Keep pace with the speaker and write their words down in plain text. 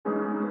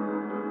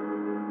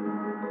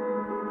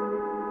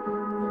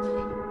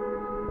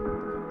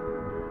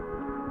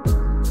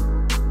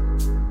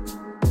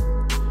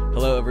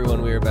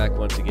we are back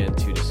once again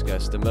to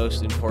discuss the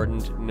most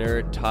important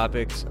nerd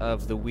topics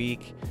of the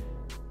week.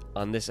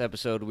 On this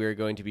episode, we are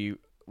going to be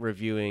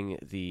reviewing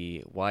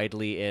the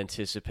widely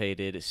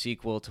anticipated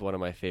sequel to one of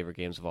my favorite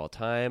games of all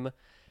time,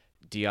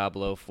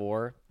 Diablo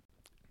IV.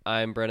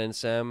 I'm Brennan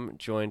Sem,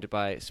 joined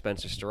by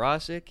Spencer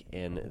Starosik,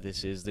 and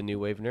this is the New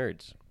Wave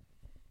Nerds.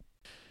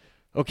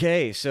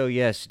 Okay, so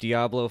yes,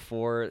 Diablo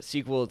IV,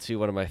 sequel to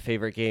one of my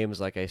favorite games,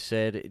 like I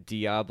said,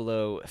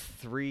 Diablo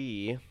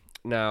III.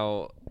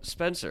 Now,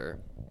 Spencer,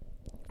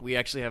 we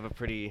actually have a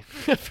pretty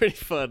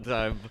fun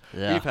time.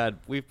 Yeah.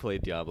 We've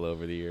played Diablo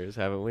over the years,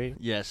 haven't we?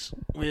 Yes,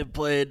 we have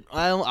played.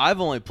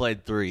 I've only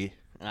played 3,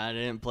 and I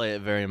didn't play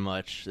it very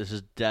much. This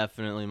is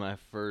definitely my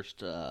first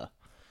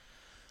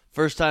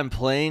time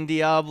playing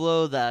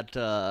Diablo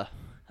that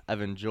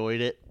I've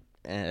enjoyed it.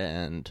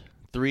 And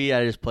 3,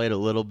 I just played a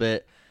little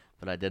bit,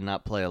 but I did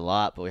not play a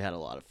lot. But we had a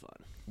lot of fun.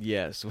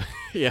 Yes,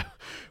 yeah,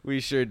 we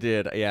sure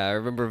did. Yeah, I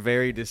remember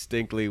very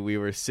distinctly we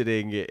were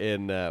sitting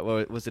in,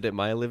 was it at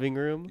my living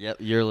room? Yep,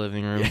 your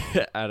living room.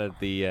 Out at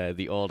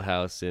the old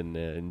house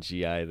in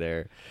GI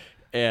there.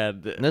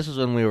 And this was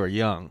when we were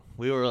young.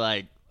 We were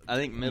like, I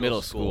think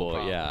middle school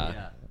probably.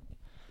 Yeah,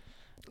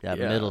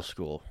 middle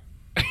school.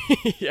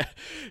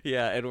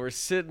 yeah, and we're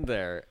sitting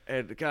there,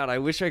 and God, I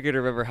wish I could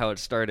remember how it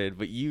started,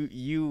 but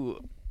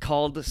you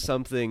called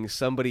something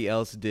somebody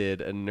else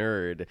did a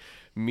nerd.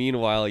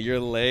 Meanwhile, you're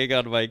laying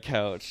on my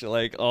couch,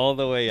 like all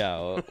the way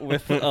out,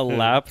 with a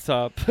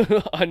laptop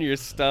on your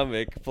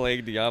stomach,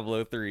 playing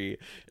Diablo 3,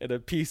 and a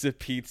piece of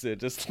pizza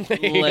just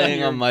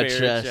laying on my bare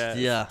chest.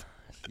 Yeah.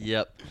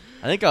 Yep.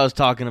 I think I was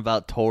talking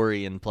about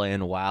Tori and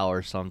playing WoW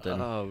or something.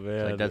 Oh,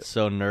 man. Like, that's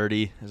so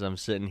nerdy as I'm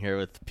sitting here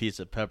with a piece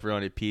of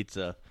pepperoni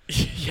pizza.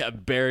 Yeah,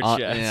 bare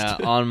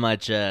chest. On my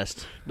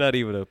chest. Not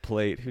even a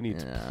plate. Who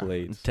needs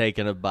plates?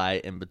 Taking a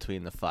bite in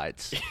between the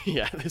fights.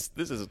 Yeah, this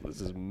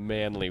is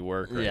manly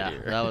work right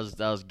here. That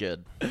was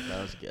good.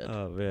 That was good.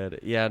 Oh man.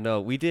 Yeah,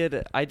 no, we played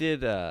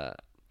a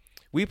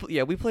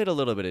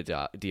little bit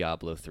of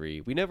Diablo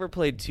 3. We never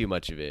played too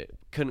much of it.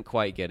 Couldn't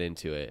quite get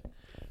into it.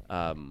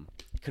 Couldn't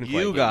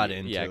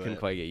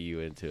quite get you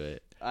into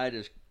it.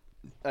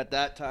 At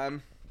that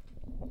time,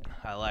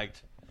 I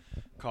liked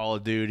Call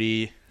of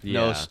Duty,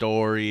 no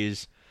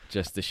stories.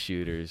 Just the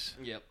shooters.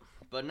 Yep.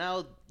 But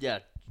now,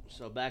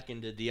 so back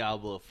into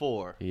Diablo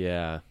 4.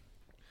 Yeah.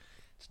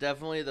 It's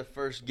definitely the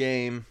first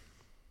game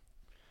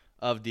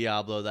of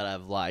Diablo that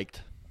I've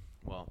liked.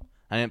 Well,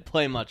 I didn't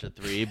play much of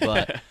 3,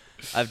 but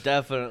I've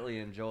definitely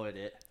enjoyed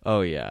it.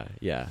 Oh, yeah.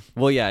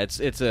 Well, yeah,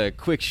 it's a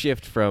quick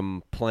shift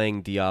from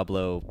playing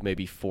Diablo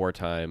maybe 4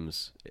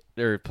 times,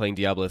 or playing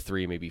Diablo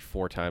 3 maybe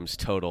 4 times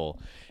total,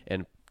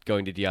 and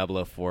going to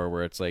Diablo 4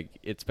 where it's like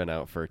it's been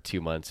out for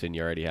 2 months and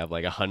you already have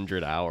like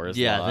 100 hours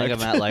logged. I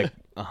think I'm at like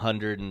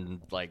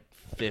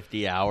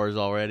 150 hours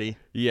already.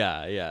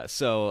 Yeah.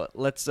 So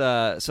that's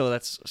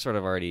sort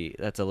of already,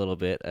 that's a little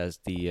bit as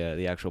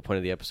the actual point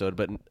of the episode,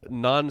 but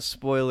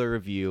non-spoiler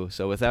review.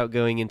 So without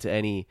going into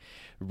any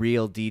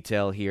real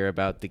detail here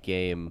about the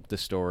game, the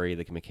story,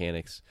 the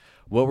mechanics,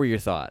 what were your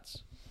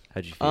thoughts?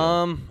 How'd you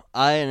feel?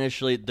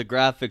 The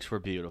graphics were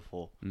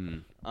beautiful.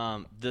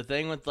 The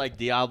thing with like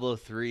Diablo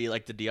 3,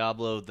 like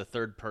the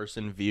third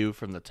person view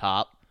from the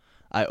top,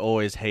 I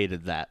always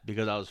hated that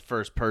because I was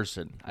first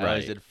person. I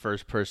always did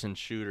first person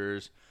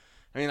shooters.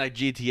 I mean, like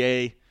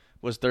GTA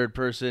was third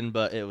person,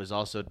 but it was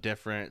also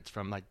different. It's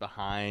from like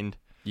behind.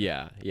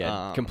 Yeah,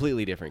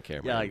 completely different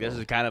camera. Yeah, like this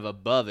is kind of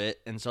above it,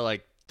 and so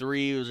like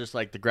 3 was just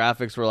like the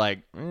graphics were like,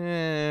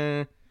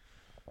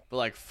 but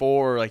like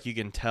 4, like you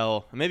can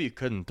tell. Maybe you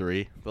couldn't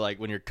 3, but like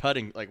when you're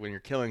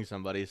killing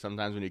somebody,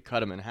 sometimes when you cut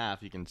them in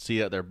half, you can see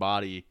that their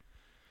body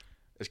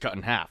is cut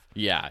in half.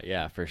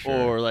 Yeah, for sure.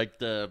 Or like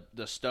the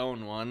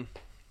stone one,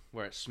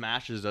 where it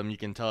smashes them, you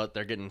can tell that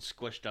they're getting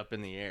squished up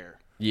in the air.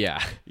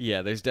 Yeah.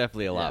 There's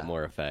definitely a lot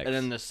more effects. And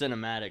then the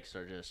cinematics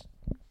are just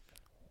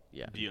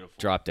beautiful,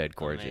 drop dead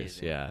gorgeous.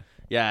 Amazing.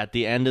 Yeah. At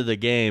the end of the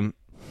game.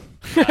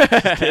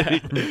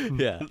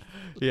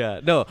 Yeah.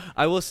 No,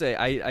 I will say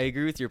I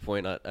agree with your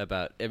point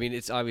about. I mean,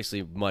 it's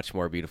obviously much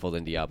more beautiful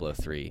than Diablo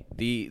 3.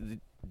 The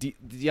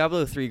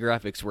Diablo 3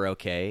 graphics were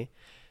okay.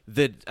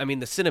 The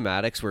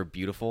cinematics were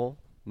beautiful.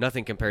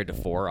 Nothing compared to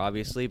 4,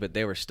 obviously, but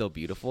they were still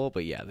beautiful.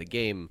 But yeah, the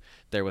game,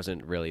 there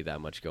wasn't really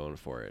that much going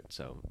for it.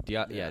 So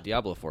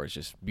Diablo 4 is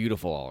just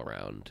beautiful all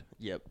around.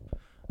 Yep,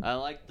 I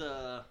like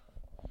the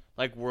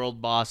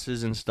world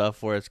bosses and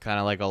stuff where it's kind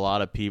of like a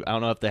lot of people. I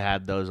don't know if they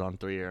had those on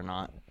 3 or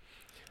not.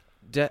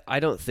 I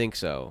don't think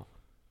so.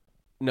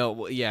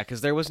 No,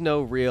 because there was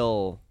no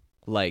real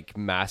like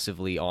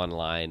massively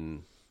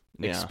online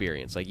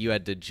experience. Like you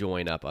had to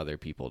join up other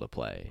people to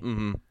play.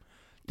 Mm-hmm.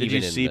 Did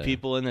you see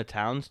people in the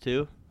towns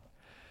too?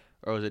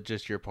 Or was it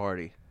just your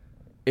party?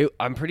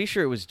 I'm pretty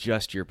sure it was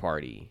just your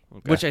party,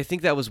 which I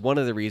think that was one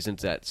of the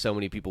reasons that so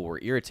many people were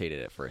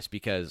irritated at first,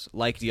 because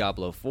like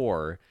Diablo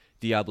 4,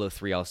 Diablo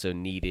 3 also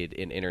needed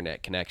an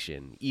internet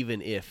connection,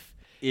 even if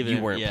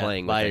you weren't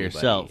playing by with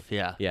yourself.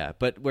 Yeah.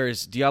 But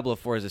whereas Diablo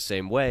 4 is the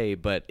same way,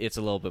 but it's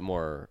a little bit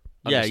more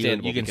Yeah,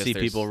 understandable. you can because see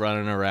people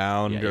running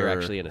around. Yeah, you're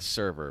actually in a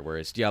server,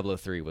 whereas Diablo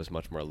 3 was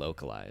much more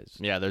localized.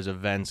 Yeah, there's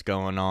events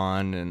going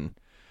on and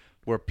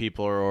where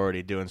people are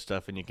already doing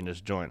stuff and you can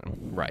just join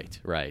them. Right.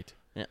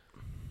 Yeah.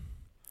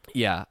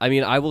 Yeah, I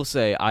mean, I will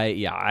say,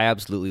 I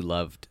absolutely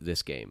loved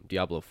this game,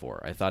 Diablo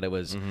 4. I thought it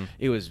was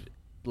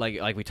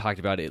like we talked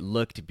about. It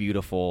looked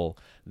beautiful.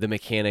 The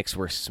mechanics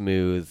were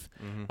smooth.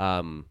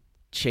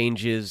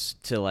 Changes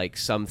to like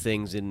some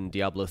things in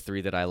Diablo 3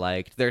 that I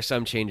liked. There are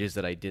some changes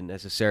that I didn't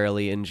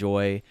necessarily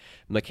enjoy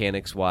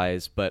mechanics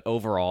wise, but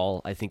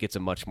overall, I think it's a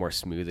much more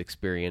smooth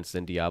experience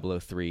than Diablo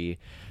 3.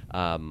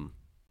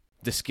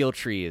 The skill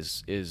tree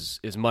is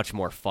much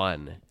more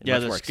fun and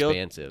much more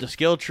expansive. The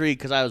skill tree,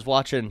 because I was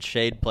watching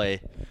Shade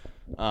play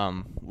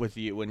with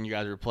you when you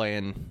guys were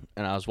playing,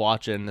 and I was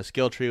watching, the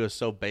skill tree was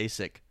so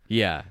basic.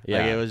 Yeah.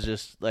 Like, it was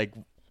just,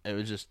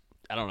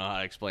 I don't know how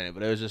to explain it,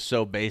 but it was just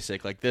so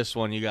basic. Like, this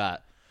one, you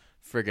got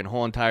freaking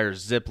whole entire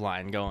zip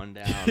line going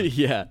down.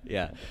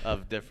 yeah.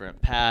 Of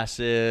different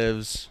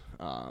passives.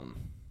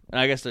 And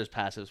I guess there's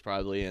passives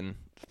probably in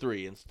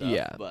 3 and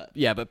stuff. But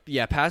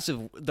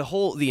passive.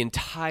 The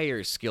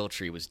entire skill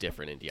tree was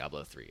different in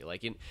Diablo 3.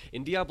 Like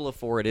in Diablo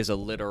 4, it is a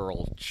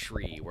literal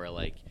tree where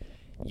like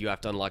you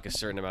have to unlock a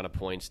certain amount of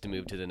points to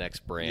move to the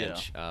next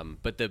branch. Yeah.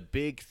 But the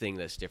big thing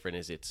that's different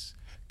is it's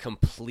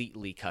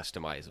completely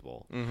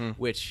customizable,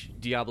 which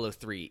Diablo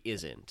 3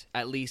 isn't,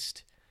 at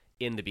least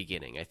in the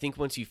beginning. I think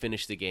once you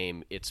finish the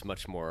game, it's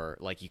much more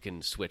like you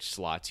can switch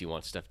slots you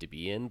want stuff to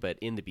be in, but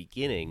in the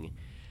beginning,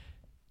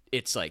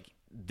 it's like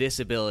this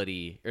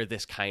ability or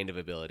this kind of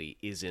ability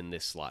is in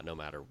this slot no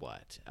matter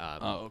what.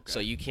 So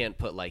you can't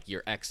put like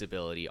your X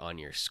ability on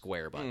your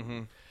square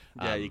button.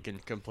 Yeah, you can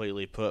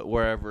completely put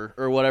wherever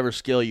or whatever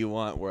skill you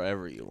want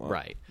wherever you want.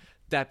 Right.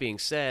 That being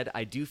said,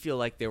 I do feel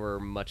like there were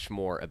much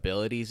more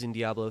abilities in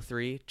Diablo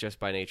 3 just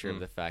by nature of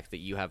the fact that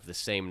you have the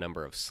same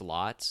number of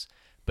slots,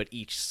 but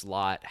each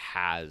slot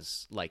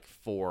has like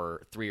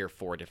 3 or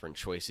 4 different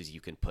choices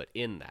you can put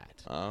in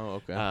that.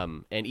 Oh, okay.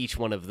 And each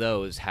one of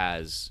those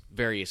has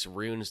various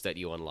runes that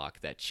you unlock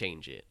that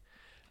change it.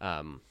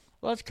 Well,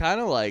 that's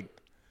kind of like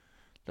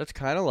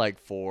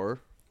 4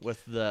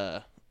 with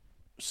the,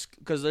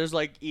 because there's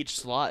like each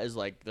slot is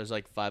like there's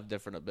like 5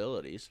 different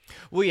abilities.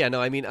 Well, yeah,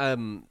 no, I mean,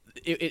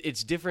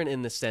 it's different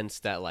in the sense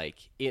that like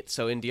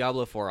so in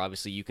Diablo 4,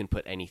 obviously you can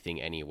put anything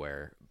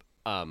anywhere.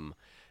 You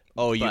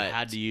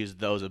had to use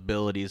those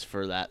abilities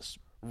for that.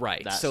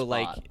 Right. That so spot.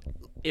 like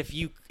if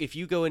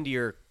you go into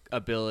your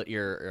ability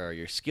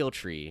your skill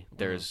tree,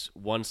 there's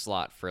one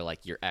slot for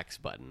like your X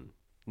button.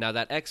 Now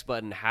that X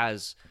button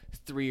has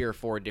 3 or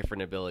 4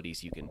 different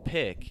abilities you can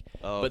pick,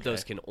 but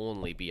those can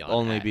only be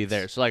on X. Be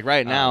there. So like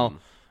right now,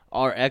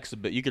 our X,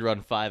 but you could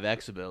run 5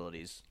 X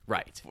abilities.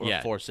 Right.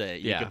 For say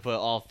you can put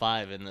all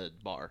 5 in the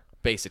bar.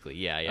 Basically,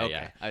 yeah.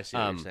 Okay, I see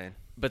what you're saying.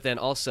 But then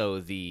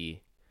also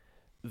the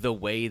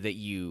way that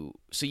you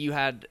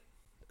had,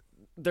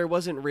 there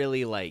wasn't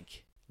really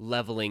like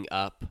leveling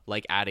up,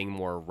 like adding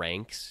more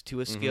ranks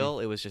to a skill.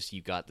 It was just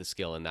you got the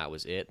skill and that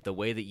was it. The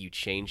way that you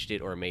changed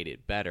it or made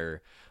it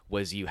better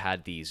was you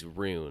had these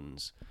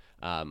runes.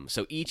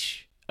 So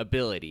each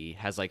ability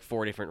has like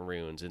 4 different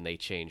runes and they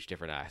change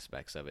different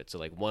aspects of it. So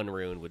like one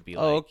rune would be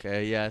like... Oh,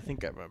 okay. Yeah, I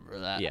think I remember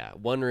that. Yeah.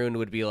 One rune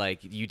would be like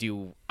you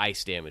do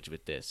ice damage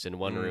with this, and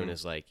one rune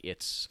is like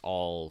it's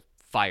all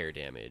fire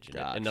damage. And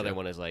Gotcha. another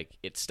one is like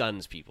it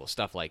stuns people,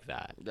 stuff like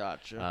that.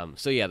 Gotcha.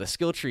 So yeah, the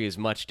skill tree is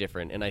much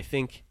different, and I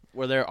think...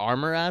 Were there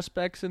armor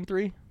aspects in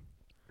 3?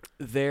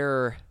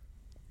 They're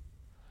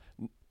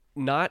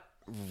not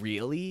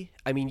really.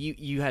 I mean,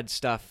 you had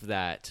stuff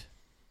that...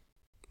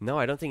 No,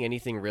 I don't think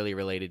anything really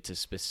related to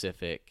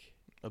specific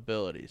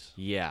abilities.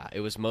 Yeah, it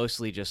was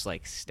mostly just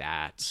like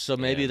stats. So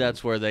maybe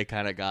that's where they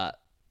kind of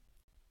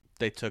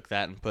they took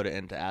that and put it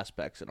into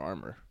aspects and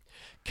armor.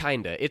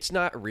 Kinda. It's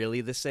not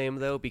really the same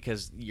though,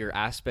 because your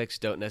aspects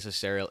don't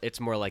necessarily...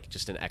 It's more like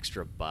just an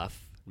extra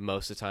buff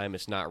most of the time.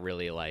 It's not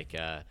really like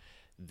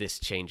this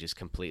changes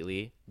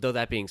completely. Though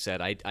that being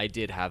said, I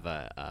did have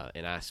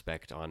an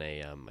aspect on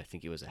a I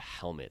think it was a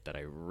helmet that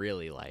I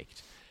really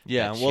liked.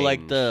 Yeah, well,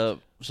 like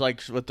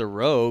with the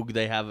rogue,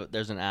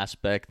 there's an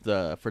aspect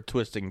for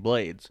twisting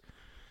blades.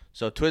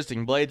 So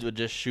twisting blades would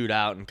just shoot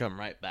out and come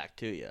right back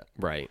to you.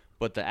 Right.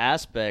 But the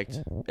aspect,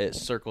 it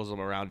circles them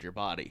around your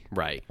body.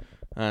 Right.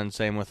 And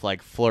same with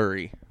like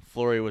flurry.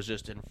 Flurry was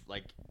just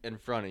in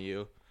front of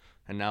you,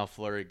 and now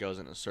flurry goes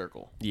in a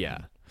circle.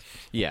 Yeah.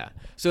 Yeah.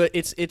 So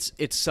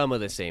it's some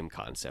of the same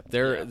concept.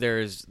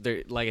 There's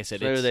like I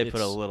said, so maybe they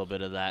put a little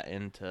bit of that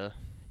into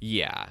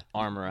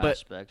armor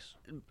aspects.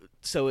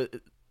 So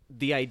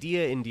the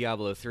idea in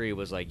Diablo 3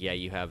 was like, yeah,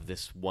 you have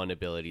this one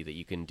ability that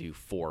you can do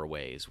 4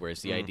 ways,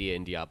 whereas the idea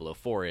in Diablo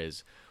 4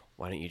 is,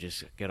 why don't you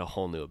just get a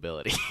whole new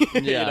ability?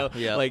 Yeah.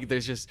 Like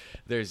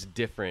there's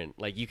different,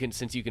 like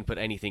since you can put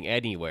anything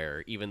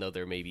anywhere, even though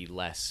there may be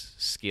less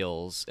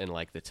skills and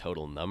like the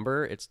total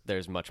number,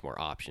 there's much more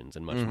options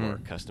and much more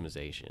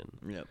customization.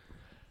 Yep.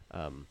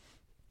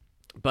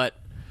 But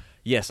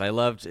Yes, I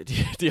loved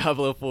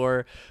Diablo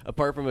 4.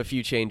 Apart from a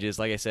few changes,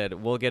 like I said,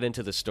 we'll get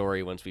into the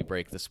story once we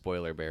break the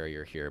spoiler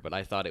barrier here, but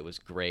I thought it was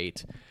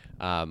great.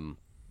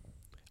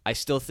 I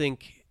still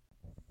think...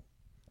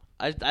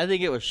 I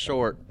think it was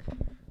short.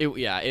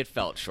 It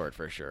felt short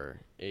for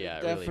sure. Yeah,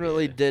 it Definitely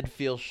really did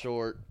feel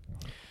short.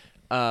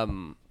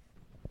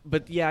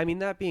 But yeah, I mean,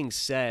 that being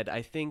said,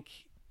 I think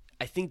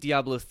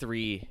Diablo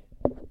 3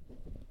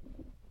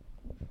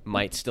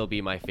 might still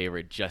be my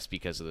favorite just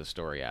because of the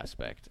story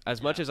aspect.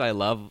 As much as I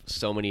love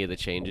so many of the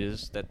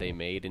changes that they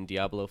made in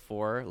Diablo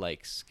 4,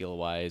 like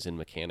skill-wise and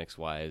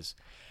mechanics-wise,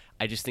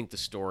 I just think the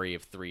story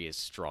of 3 is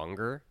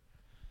stronger.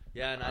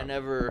 Yeah, and I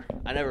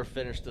never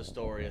finished the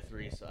story of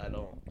 3, so I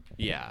don't.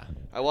 Yeah.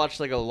 I watched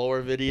like a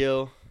lore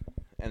video,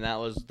 and that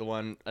was the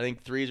one. I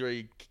think 3 is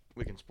where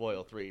we can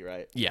spoil 3,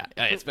 right? Yeah,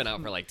 it's been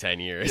out for like 10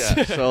 years.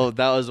 Yeah, so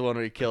that was the one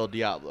where you killed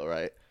Diablo,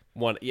 right?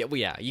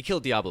 You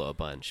killed Diablo a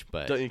bunch,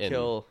 but Don't you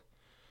kill?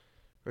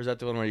 Or is that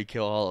the one where you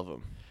kill all of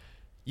them?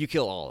 You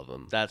kill all of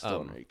them. That's the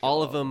one where you kill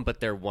all of them,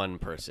 but they're one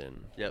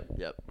person. Yep.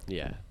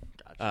 Yeah.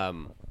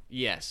 Gotcha.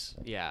 Yes.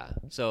 Yeah.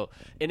 So,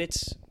 and it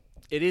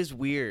is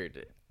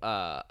weird,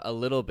 a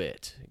little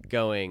bit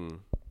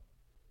going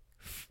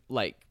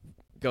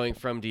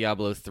from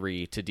Diablo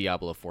 3 to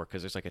Diablo 4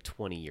 because there's like a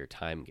 20-year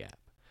time gap.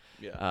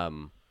 Yeah.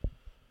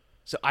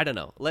 So I don't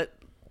know.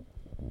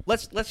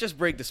 Let's just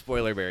break the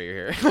spoiler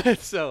barrier here.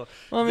 So,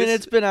 well, I mean,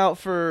 it's been out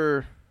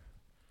for.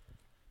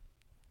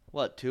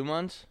 What, 2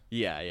 months?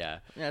 Yeah. Yeah,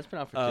 it's been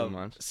out for 2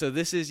 months. So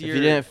this is If you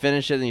didn't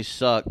finish it, then you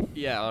suck.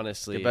 Yeah,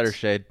 honestly. Get better,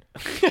 Shade.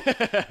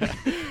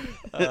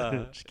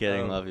 Just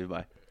kidding. Love you.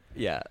 Bye.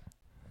 Yeah.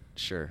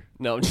 Sure.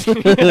 No, I'm just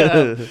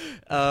kidding.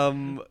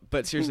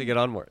 But seriously, get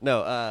on more.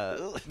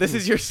 No, this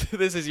is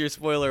your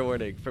spoiler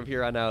warning. From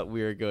here on out,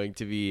 we are going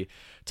to be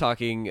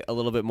talking a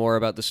little bit more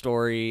about the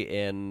story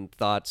and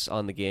thoughts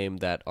on the game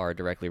that are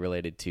directly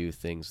related to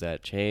things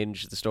that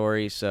change the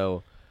story.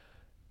 So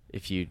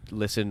if you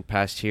listen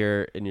past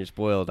here and you're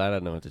spoiled, I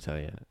don't know what to tell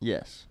you.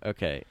 Yes.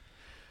 Okay.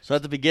 So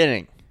at the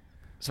beginning.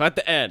 So at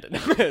the end.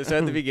 So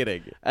at the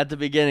beginning. At the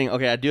beginning.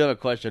 Okay, I do have a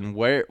question.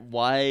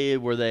 Why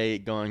were they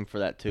going for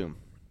that tomb?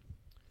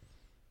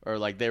 Or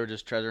like they were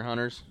just treasure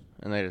hunters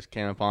and they just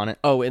came upon it?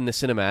 Oh, in the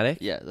cinematic?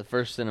 Yeah, the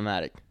first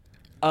cinematic.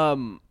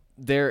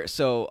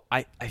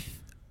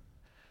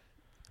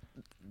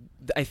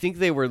 I think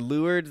they were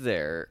lured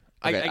there.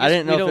 Okay, I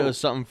didn't know if it was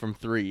something from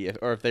 3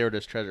 or if they were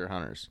just treasure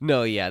hunters.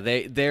 No, yeah,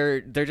 they're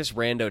just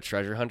rando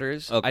treasure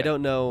hunters. Okay. I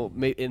don't know.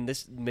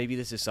 Maybe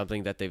this is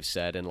something that they've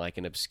said in like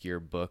an obscure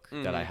book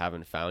that I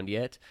haven't found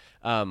yet.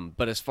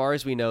 But as far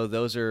as we know,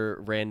 those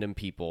are random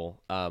people.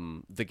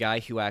 The guy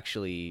who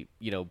actually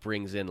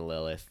brings in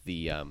Lilith,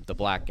 the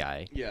black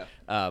guy. Yeah.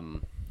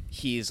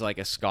 He's like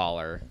a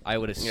scholar. I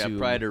would assume. Yeah,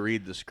 probably to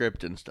read the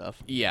script and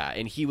stuff. Yeah,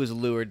 and he was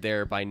lured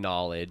there by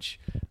knowledge.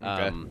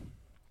 Okay.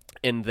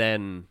 And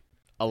then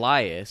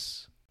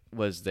Elias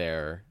was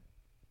there.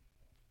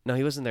 No,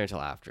 he wasn't there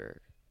until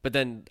after. But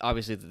then,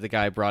 obviously, the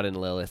guy brought in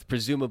Lilith.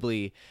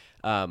 Presumably,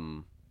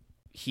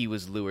 he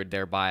was lured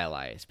there by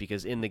Elias.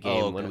 Because in the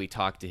game, when we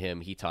talk to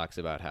him, he talks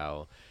about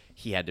how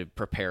he had to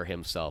prepare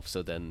himself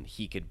so then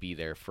he could be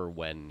there for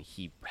when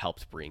he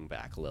helped bring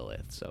back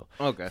Lilith. So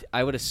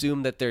I would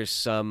assume that there's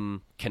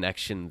some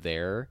connection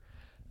there.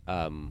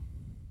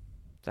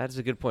 That is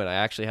a good point. I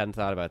actually hadn't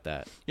thought about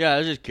that. Yeah, I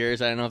was just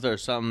curious. I didn't know if there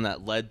was something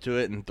that led to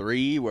it in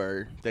 3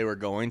 where they were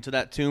going to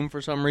that tomb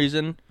for some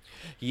reason.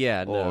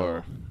 Yeah,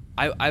 no.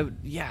 I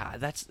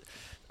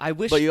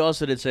wish. But you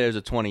also did say there's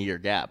a 20-year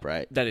gap,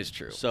 right? That is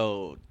true.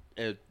 So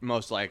it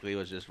most likely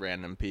was just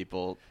random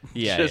people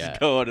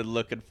going and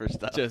looking for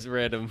stuff. Just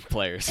random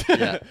players.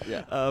 Yeah.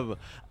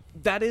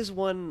 That is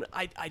one.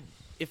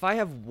 If I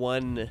have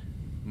one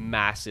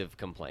massive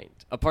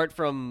complaint, apart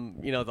from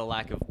the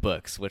lack of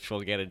books, which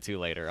we'll get into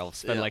later, I'll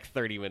spend like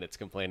 30 minutes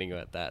complaining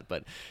about that.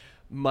 But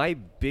my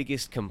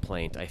biggest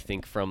complaint, I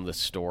think, from the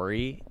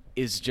story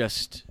is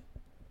just,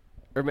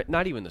 or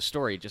not even the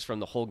story, just from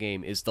the whole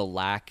game, is the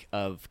lack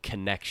of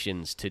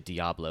connections to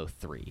Diablo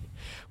 3,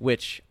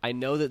 which I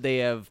know that they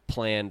have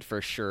planned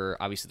for sure.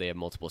 Obviously, they have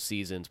multiple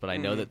seasons, but I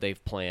know that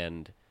they've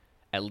planned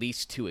at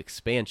least 2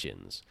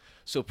 expansions.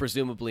 So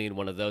presumably in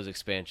one of those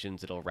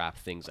expansions, it'll wrap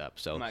things up.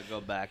 So might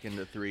go back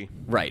into 3.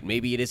 Right.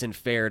 Maybe it isn't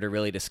fair to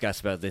really discuss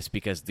about this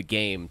because the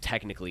game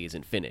technically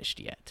isn't finished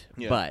yet.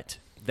 Yeah. But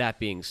that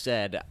being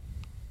said,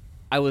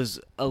 I was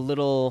a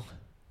little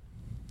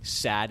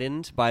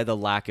saddened by the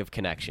lack of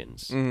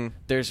connections. Mm-hmm.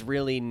 There's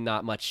really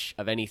not much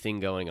of anything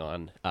going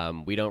on.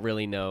 We don't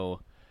really know.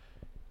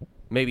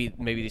 Maybe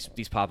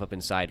these pop up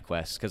in side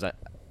quests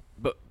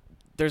but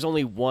there's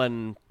only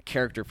one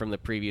character from the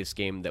previous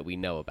game that we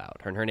know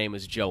about. Her name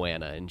is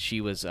Joanna, and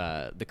she was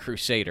the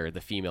Crusader,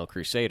 the female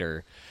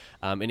Crusader.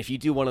 And if you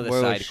do one of the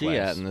side quests... Where was she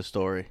at in the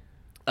story?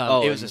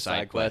 It was a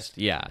side quest.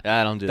 Yeah.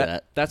 I don't do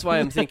that. That's why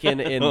I'm thinking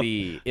I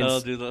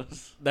don't do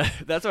those.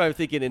 That's why I'm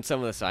thinking in some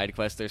of the side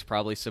quests there's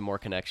probably some more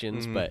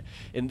connections, but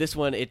in this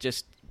one it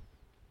just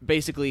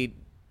basically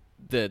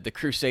the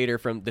Crusader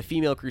the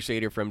female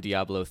Crusader from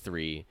Diablo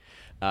 3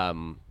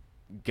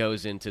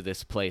 goes into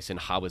this place in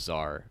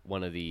Hawazar,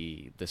 one of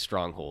the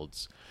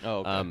strongholds. Oh,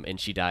 okay. And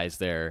she dies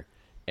there.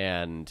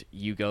 And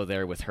you go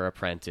there with her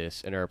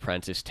apprentice, and her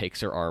apprentice takes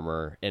her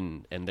armor,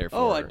 and therefore...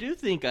 Oh, I do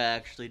think I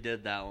actually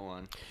did that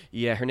one.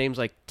 Yeah, her name's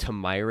like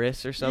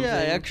Tamiris or something. Yeah,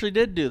 I actually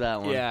did do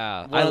that one.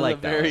 Yeah, one I of like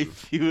the that very one.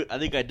 few. I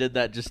think I did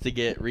that just to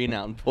get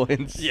renown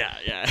points. Yeah.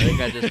 I think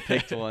I just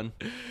picked one.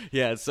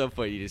 Yeah, at some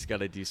point you just got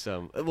to do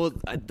some... Well,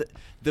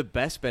 the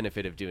best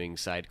benefit of doing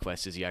side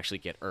quests is you actually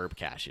get herb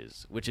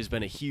caches, which has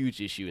been a huge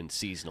issue in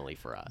seasonally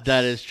for us.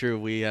 That is true.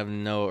 We have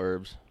no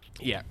herbs.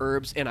 Yeah,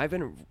 herbs, and I've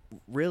been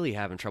really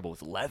having trouble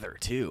with leather,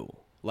 too.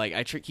 Like,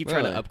 I keep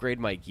trying to upgrade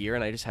my gear,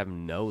 and I just have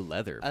no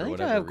leather for I think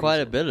whatever I have quite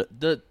a reason.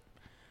 bit of...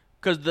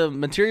 Because the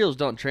materials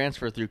don't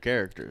transfer through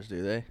characters,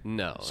 do they?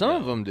 No. Some no.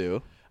 of them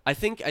do. I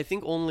think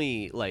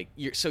only, like...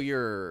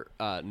 your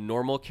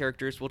normal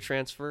characters will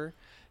transfer,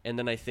 and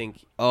then I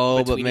think... Oh,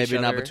 but between maybe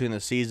each not other- between the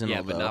seasonal,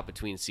 Yeah, but though. not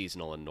between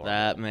seasonal and normal.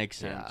 That makes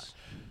sense.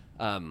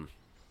 Yeah.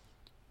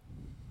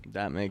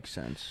 That makes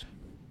sense.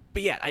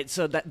 But yeah,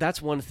 so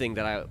that's one thing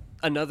that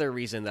another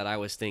reason that I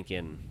was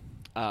thinking,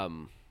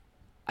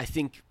 I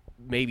think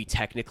maybe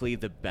technically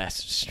the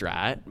best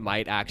strat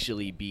might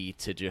actually be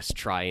to just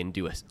try and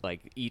do at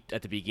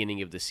the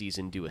beginning of the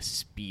season, do a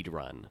speed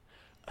run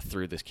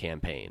through this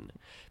campaign,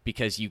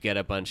 because you get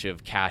a bunch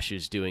of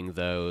caches doing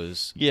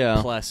those. Yeah.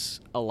 Plus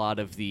a lot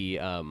of the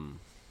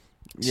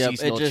Yep,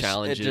 seasonal it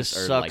challenges just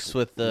are sucks like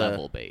with the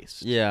level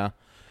based. Yeah.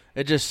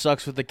 It just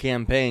sucks with the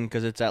campaign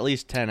because it's at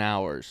least 10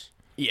 hours.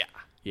 Yeah.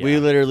 We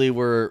literally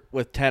were,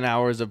 with 10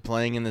 hours of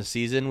playing in the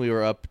season, we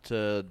were up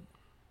to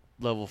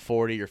level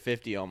 40 or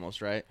 50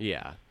 almost, right?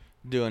 Yeah.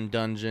 Doing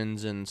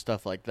dungeons and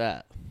stuff like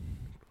that.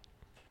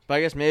 But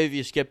I guess maybe if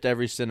you skipped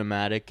every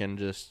cinematic and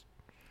just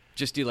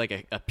do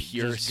like a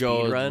pure just speed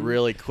go run.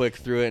 really quick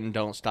through it and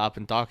don't stop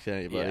and talk to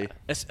anybody.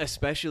 Yeah.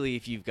 Especially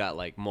if you've got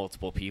like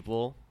multiple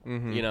people,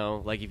 you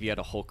know, like if you had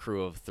a whole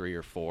crew of 3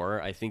 or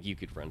 4, I think you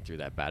could run through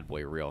that bad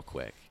boy real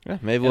quick. Yeah,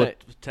 maybe And we'll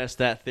test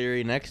that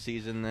theory next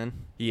season then.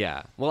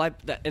 Yeah. Well,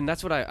 and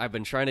that's what I've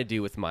been trying to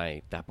do with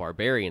that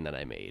barbarian that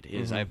I made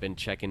is I've been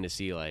checking to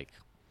see like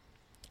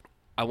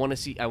I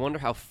wonder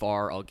how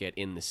far I'll get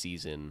in the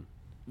season,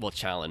 well,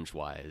 challenge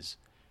wise.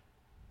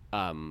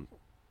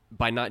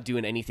 By not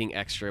doing anything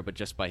extra, but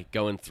just by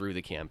going through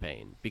the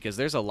campaign, because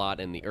there's a lot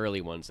in the early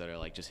ones that are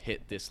like just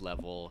hit this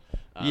level.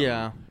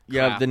 Yeah.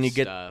 craft Then you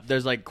get stuff.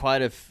 there's like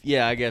quite a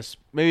I guess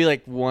maybe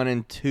like 1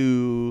 and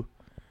 2.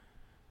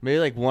 Maybe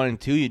like 1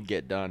 and 2 you'd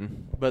get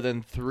done, but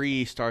then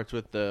 3 starts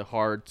with the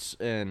hearts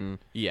and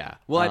Yeah.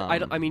 Well,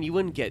 I mean, you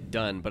wouldn't get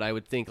done, but I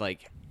would think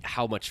like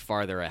how much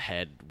farther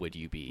ahead would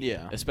you be?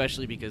 Yeah.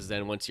 Especially because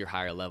then once you're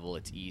higher level,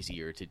 it's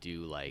easier to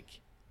do like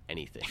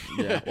anything.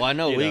 yeah. Well, I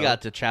know You we know?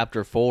 got to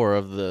chapter 4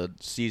 of the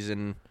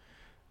season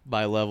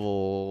by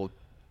level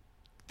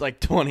like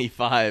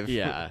 25.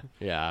 Yeah.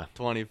 Yeah.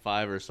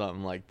 25 or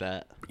something like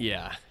that.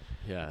 Yeah.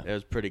 Yeah. It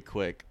was pretty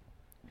quick.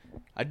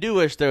 I do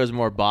wish there was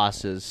more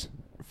bosses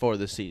for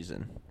the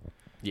season.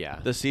 Yeah.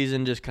 The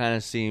season just kind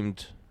of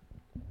seemed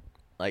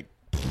like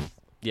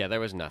Yeah.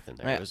 There was nothing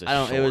there. I It was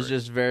don't. It was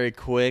just very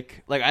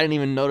quick. Like I didn't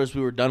even notice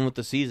we were done with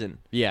the season.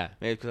 Yeah.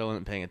 Maybe because I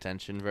wasn't paying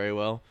attention very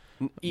well.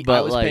 I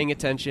But, was like- paying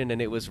attention,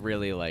 and it was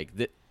really like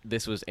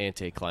this was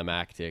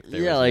anticlimactic.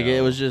 There Yeah, was like no-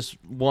 it was just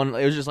one.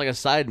 It was just like a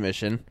side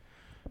mission,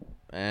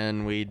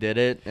 and we did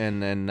it,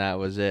 and then that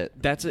was it.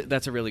 That's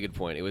a really good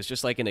point. It was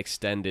just like an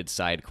extended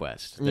side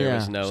quest. There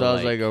was no. So I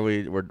was like, "Are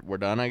we're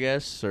done? I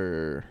guess."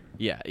 Or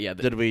yeah.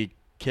 did we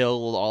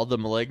kill all the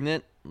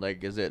malignant?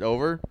 Like, is it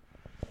over?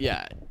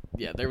 Yeah.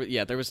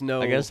 There was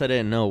no. I guess I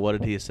didn't know. What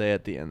did he say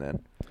at the end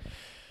then?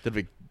 Did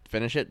we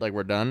finish it? Like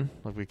we're done?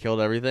 Like we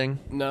killed everything?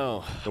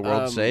 No. The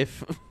world's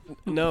safe?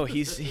 No,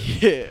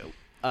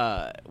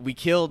 we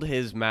killed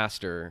his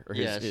master, or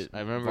Yes, his I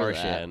remember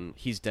Varshan.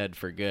 He's dead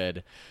for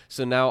good.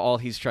 So now all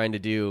he's trying to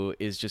do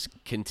is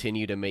just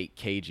continue to make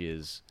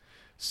cages,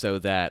 so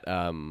that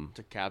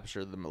To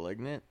capture the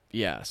malignant?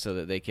 yeah, so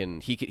that they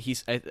can.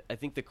 I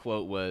think the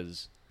quote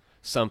was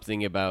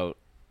something about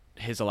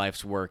his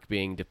life's work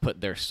being to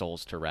put their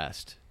souls to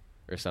rest,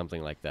 or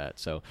something like that.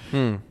 So.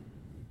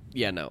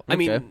 Yeah, no. I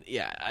Okay. mean,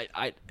 yeah,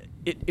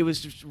 it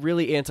was just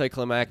really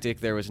anticlimactic.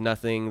 There was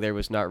nothing. There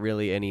was not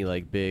really any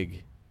like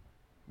big.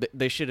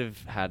 They should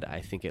have had,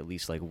 I think, at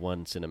least like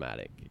one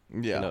cinematic.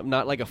 Yeah. You know,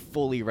 not like a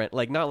fully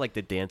not like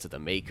the Dance of the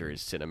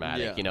Makers cinematic.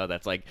 Yeah. You know,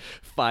 that's like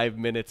 5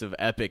 minutes of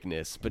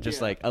epicness, but just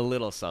Yeah. like a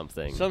little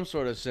something. Some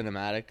sort of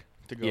cinematic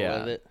to go Yeah.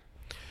 with it.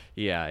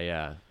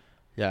 Yeah.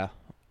 Yeah.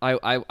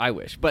 I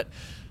wish, but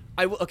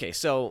okay.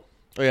 So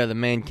Oh yeah, the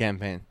main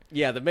campaign.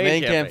 yeah, the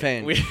main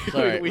campaign. We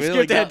Sorry, we only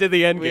skipped ahead got- to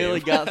the end We game. only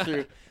got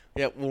through.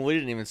 Yeah, well, we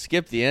didn't even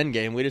skip the end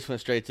game. We just went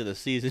straight to the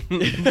season.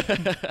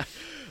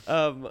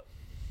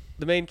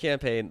 The main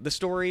campaign, the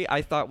story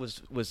I thought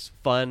was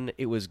fun.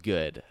 It was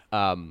good.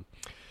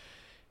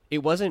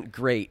 It wasn't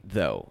great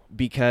though,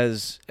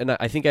 because, and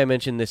I think I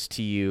mentioned this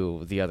to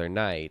you the other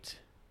night.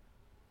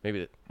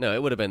 No,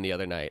 it would have been the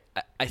other night.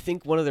 I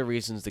think one of the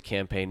reasons the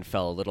campaign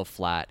fell a little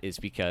flat is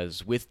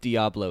because with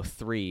Diablo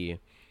 3,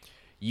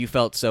 you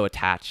felt so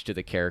attached to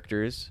the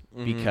characters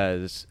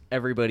because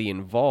everybody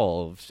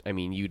involved, I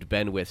mean, you'd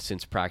been with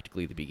since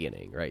practically the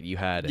beginning, right? You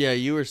had... Yeah,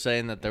 you were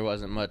saying that there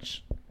wasn't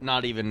much,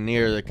 not even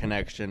near the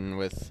connection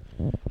with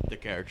the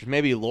characters.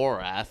 Maybe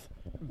Lorath.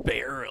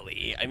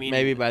 Barely. I mean...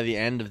 Maybe by the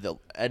end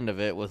of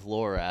it with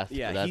Lorath.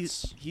 Yeah,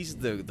 he's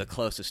the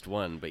closest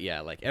one, but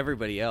yeah, like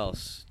everybody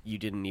else, you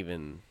didn't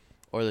even...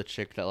 Or the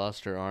chick that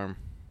lost her arm.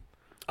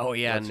 Oh,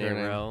 yeah, What's her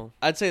Nero. name?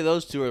 I'd say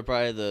those two are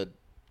probably the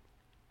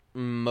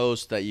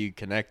most that you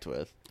connect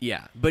with.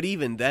 Yeah, but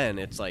even then,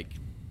 it's like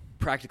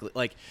practically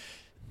like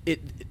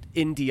it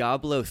in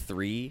Diablo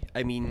 3.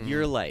 I mean,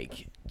 you're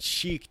like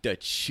cheek to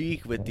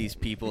cheek with these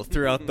people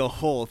throughout the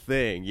whole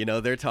thing. You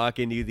know, they're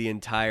talking to you the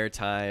entire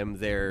time.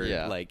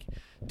 They're like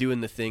doing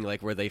the thing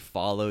like where they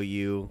follow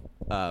you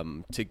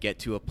to get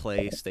to a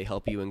place. They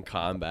help you in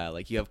combat.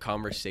 Like you have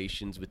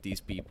conversations with these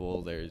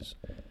people.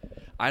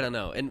 I don't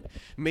know, and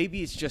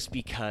maybe it's just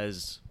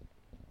because.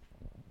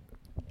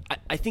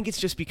 I think it's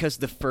just because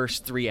the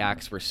first 3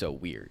 acts were so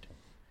weird.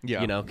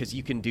 Yeah. You know, because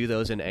you can do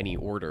those in any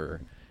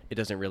order. It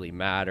doesn't really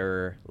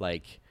matter.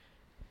 Like,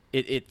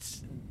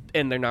 it's...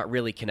 And they're not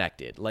really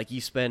connected. Like,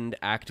 you spend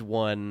Act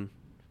 1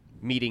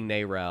 meeting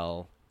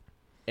Neyrelle,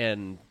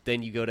 and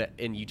then you go to...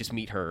 And you just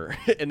meet her.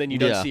 And then you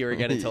don't see her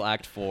again until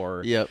Act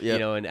 4. Yep. You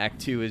know, and Act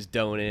 2 is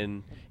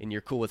Donan, and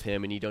you're cool with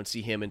him, and you don't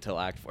see him until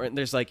Act 4. And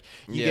there's, like...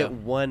 You get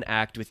one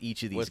act with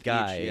each of these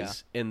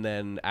guys, and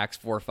then Acts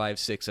 4, 5,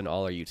 6, and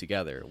all are you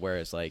together.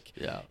 Whereas, like...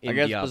 Yeah. I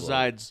guess Diablo,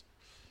 besides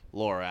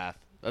Lorath.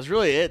 That's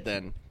really it,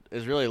 then.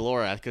 Is really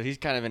Lorath, because he's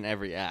kind of in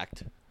every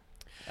act.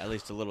 At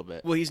least a little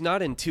bit. Well, he's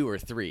not in 2 or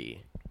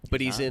 3. But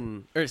he's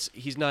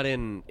not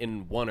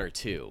in 1 or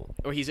 2,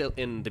 or he's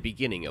in the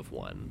beginning of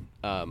 1.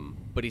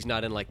 But he's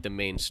not in like the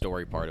main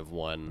story part of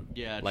 1.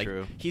 Yeah, like,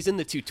 true. He's in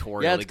the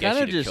tutorial to get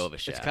you to kill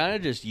Vashad. It's kind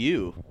of just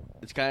you.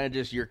 It's kind of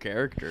just your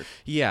character.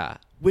 Yeah,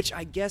 which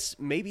I guess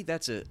maybe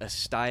that's a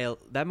style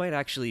that might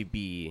actually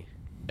be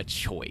a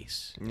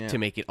choice to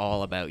make it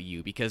all about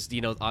you, because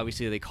you know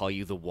obviously they call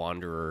you the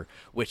Wanderer,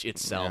 which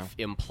itself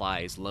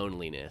implies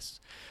loneliness.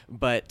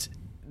 But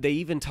they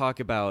even talk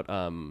about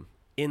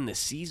in the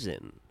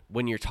season.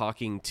 When you're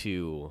talking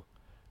to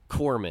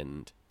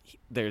Cormund,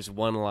 there's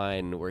one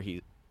line where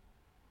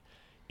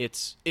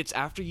it's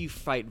after you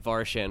fight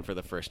Varshan for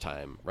the first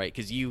time, right?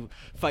 Because you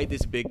fight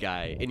this big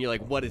guy, and you're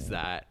like, "What is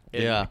that?"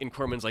 And, and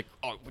Cormund's like,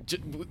 "Oh,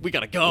 we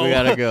gotta go. We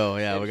gotta go.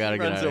 Yeah, we gotta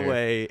get out of here." Runs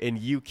away, and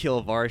you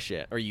kill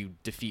Varshan, or you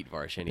defeat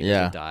Varshan. He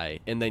doesn't die,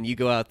 and then you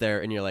go out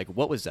there, and you're like,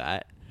 "What was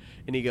that?"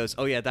 And he goes,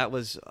 "Oh yeah, that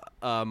was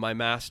my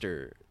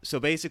master." So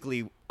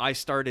basically, I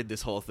started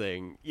this whole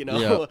thing. You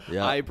know,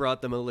 I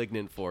brought the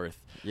malignant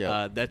forth.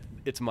 That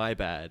it's my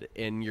bad.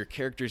 And your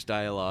character's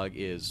dialogue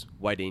is,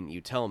 "Why didn't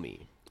you tell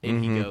me?"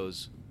 And he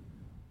goes,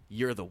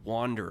 "You're the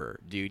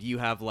Wanderer, dude. You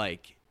have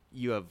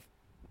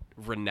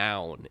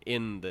renown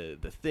in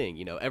the thing.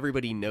 You know,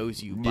 everybody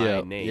knows you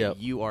by name.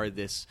 You are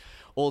this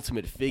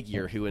ultimate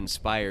figure who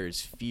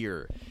inspires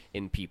fear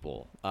in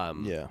people."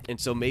 And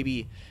so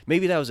maybe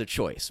that was a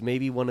choice.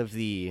 Maybe one of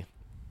the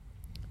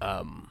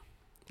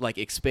like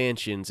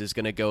expansions is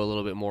going to go a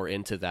little bit more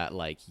into that,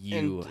 like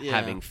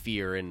having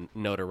fear and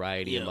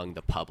notoriety among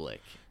the public.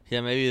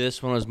 Yeah, maybe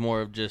this one was more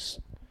of just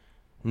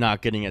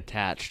not getting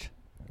attached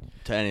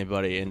to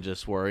anybody and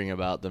just worrying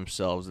about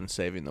themselves and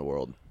saving the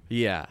world.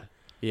 Yeah.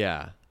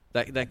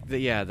 That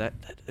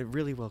it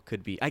really well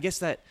could be. I guess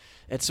that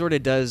it sort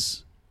of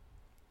does.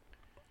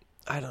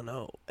 I don't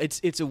know.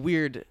 It's a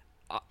weird.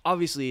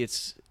 Obviously,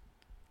 it's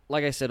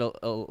like I said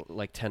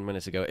like 10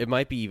 minutes ago. It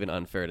might be even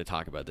unfair to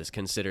talk about this,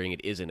 considering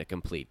it isn't a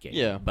complete game.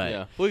 Yeah,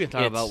 but we can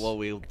talk about what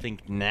we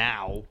think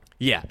now.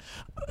 Yeah.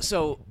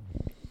 So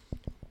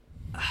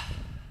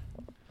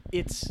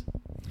it's.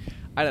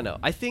 I don't know.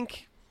 I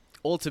think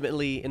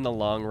ultimately, in the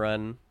long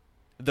run,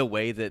 the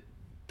way that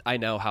I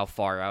know how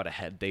far out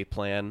ahead they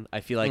plan, I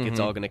feel like it's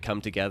all going to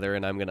come together,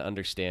 and I'm going to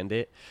understand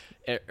it.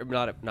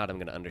 Not I'm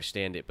going to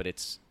understand it, but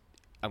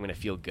I'm going to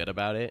feel good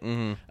about it.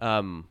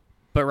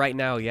 But right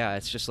now,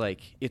 it's just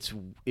like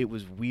it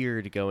was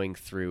weird going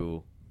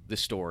through the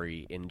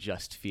story and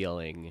just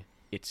feeling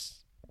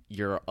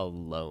you're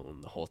alone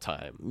the whole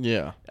time.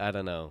 Yeah, I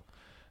don't know.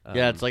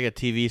 It's like a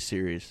TV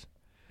series.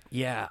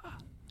 Yeah.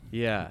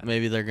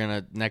 Maybe they're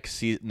gonna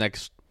next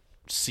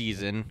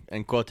season,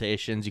 in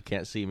quotations. You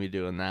can't see me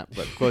doing that,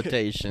 but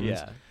quotations.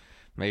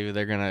 Maybe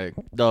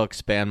they'll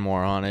expand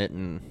more on it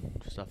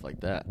and stuff like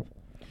that.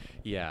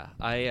 Yeah,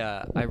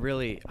 I'm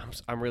really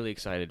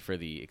excited for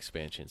the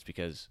expansions,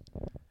 because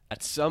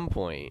at some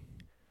point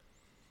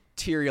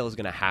Tyrael is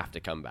gonna have to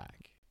come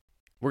back.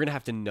 We're gonna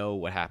have to know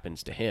what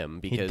happens to him,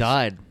 because he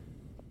died.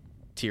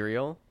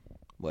 Tyrael?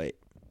 Wait,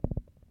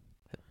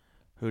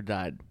 who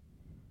died?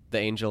 The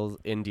angel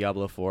in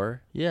Diablo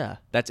 4? Yeah,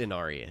 that's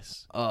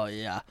Inarius. Oh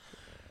yeah.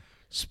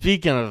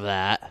 Speaking of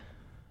that,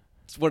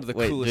 It's one of the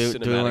Wait, coolest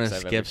cinematics do we want to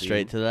I've skip ever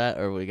straight seen. to that,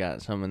 or we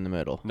got some in the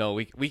middle? No,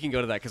 we can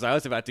go to that because I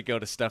was about to go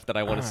to stuff that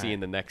I want to see in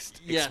the next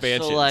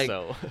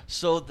expansion.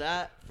 So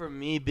that, for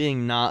me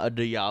being not a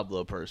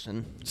Diablo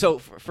person. So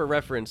for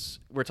reference,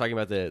 we're talking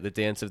about the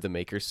Dance of the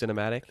Makers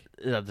cinematic.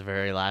 Is that the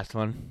very last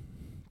one?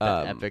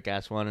 The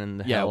epic-ass one in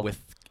the hell?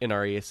 with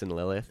Inarius and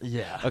Lilith.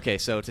 Yeah. Okay,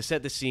 so to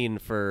set the scene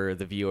for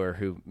the viewer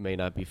who may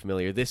not be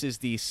familiar, this is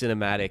the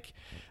cinematic.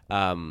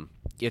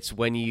 It's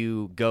when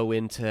you go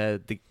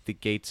into the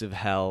gates of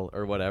hell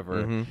or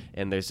whatever,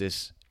 and there's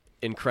this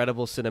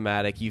incredible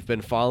cinematic. You've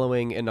been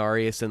following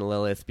Inarius and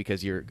Lilith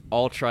because you're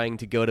all trying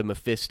to go to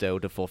Mephisto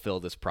to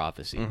fulfill this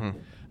prophecy.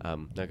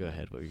 Now go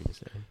ahead. What were you going to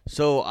say?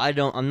 So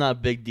I'm not a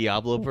big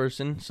Diablo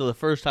person. So the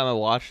first time I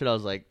watched it, I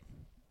was like,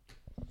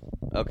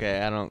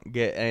 okay, I don't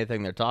get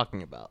anything they're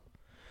talking about.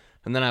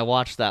 And then I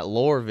watched that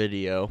lore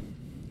video,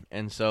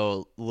 and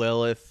so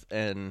Lilith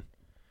and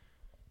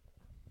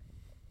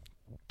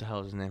what the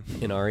hell is his name?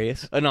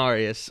 Inarius?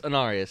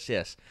 Inarius,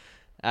 yes.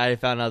 I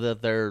found out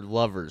that they're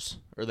lovers,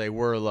 or they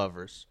were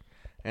lovers,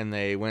 and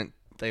they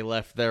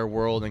left their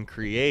world and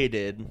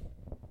created,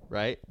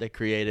 right? They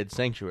created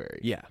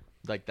Sanctuary. Yeah.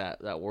 Like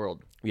that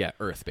world. Yeah,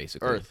 Earth,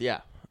 basically. Earth, yeah.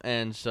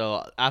 And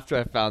so after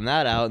I found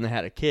that out and they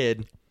had a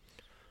kid,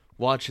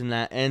 watching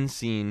that end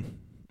scene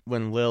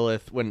when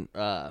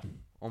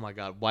oh my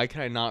God, why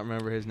can I not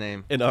remember his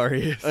name?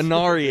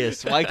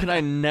 Inarius. Why can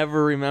I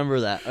never remember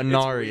that?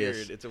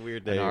 Inarius. It's a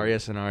weird name.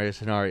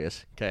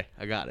 Inarius. Okay,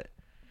 I got it.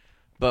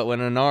 But when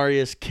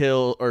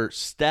Inarius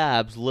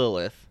stabs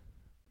Lilith,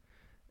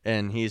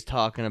 and he's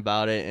talking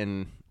about it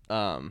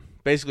and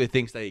basically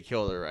thinks that he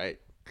killed her, right?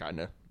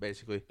 Kinda,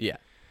 basically. Yeah.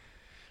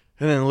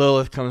 And then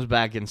Lilith comes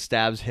back and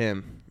stabs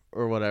him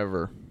or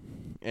whatever.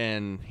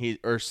 And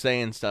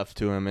saying stuff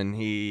to him, and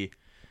he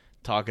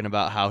talking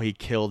about how he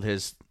killed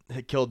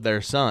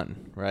their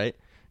son, right?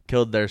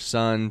 Killed their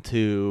son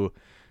to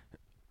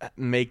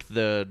make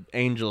the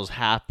angels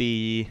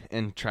happy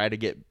and try to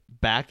get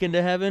back into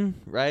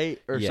heaven,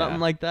 right? Or something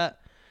like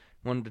that.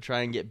 Wanted to try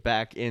and get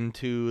back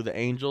into the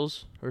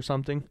angels or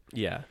something.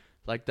 Yeah.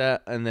 Like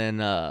that. And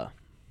then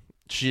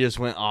she just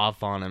went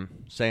off on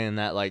him, saying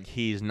that like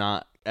he's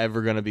not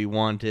ever going to be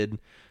wanted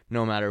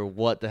no matter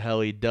what the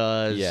hell he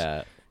does.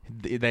 Yeah.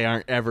 They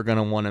aren't ever going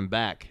to want him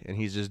back, and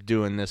he's just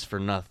doing this for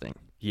nothing.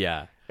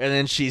 Yeah. And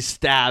then she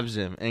stabs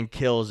him and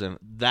kills him.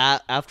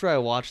 That, after I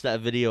watched that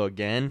video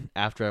again,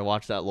 after I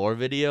watched that lore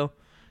video,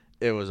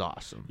 it was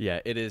awesome. Yeah,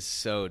 it is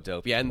so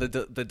dope. Yeah, and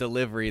the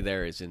delivery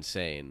there is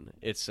insane.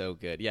 It's so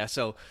good. Yeah,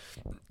 so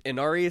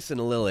Inarius and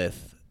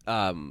Lilith,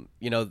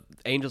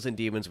 angels and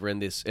demons were in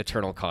this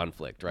eternal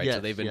conflict, right? Yes,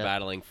 so they've been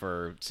battling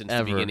since the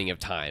Ever. beginning of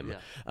time.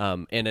 Yeah.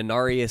 And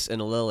Inarius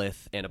and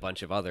Lilith and a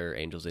bunch of other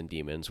angels and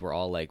demons were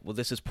all like, well,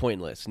 this is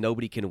pointless.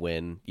 Nobody can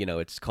win.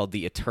 It's called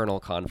the eternal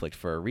conflict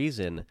for a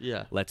reason.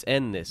 Yeah. Let's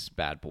end this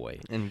bad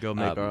boy. And go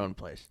make our own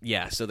place.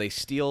 Yeah, so they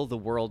steal the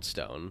World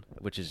Stone,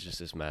 which is just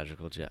this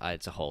magical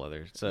it's a whole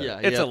other... It's Yeah,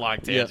 a long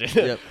tangent.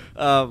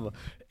 Yep.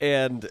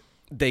 And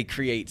they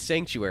create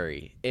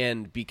Sanctuary.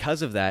 And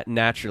because of that,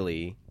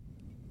 naturally...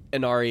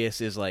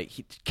 Inarius is like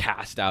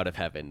cast out of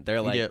heaven. They're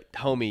like,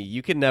 homie,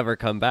 you can never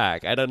come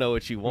back. I don't know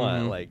what you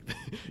want. Like,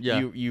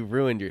 you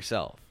ruined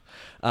yourself.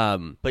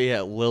 But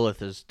yeah,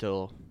 Lilith is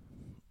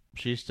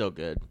she's still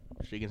good.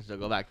 She can still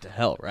go back to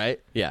hell, right?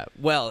 Yeah.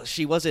 Well,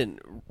 she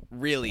wasn't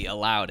really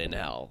allowed in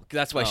hell.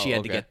 That's why she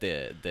had to get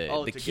the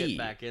to key. Get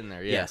back in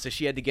there. Yeah. So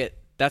she had to get.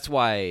 That's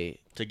why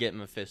to get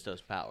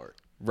Mephisto's power.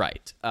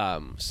 Right.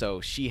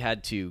 So she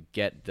had to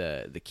get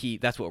the key.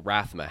 That's what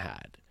Rathma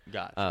had.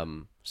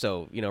 Gotcha.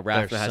 So,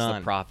 Rathma has the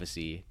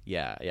prophecy.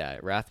 Yeah.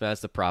 Rathma has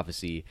the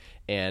prophecy,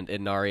 and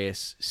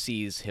Inarius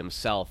sees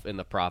himself in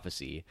the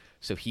prophecy.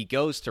 So he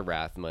goes to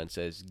Rathma and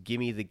says, give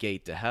me the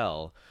gate to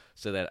hell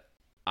so that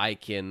I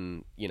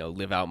can,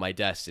 live out my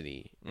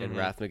destiny. And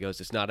Rathma goes,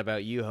 it's not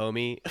about you,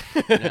 homie.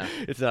 Yeah.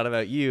 It's not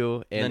about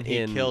you. And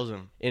then he kills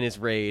him. In his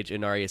rage,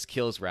 Inarius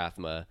kills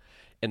Rathma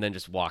and then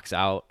just walks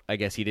out. I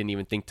guess he didn't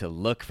even think to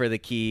look for the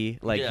key.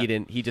 Like,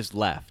 he just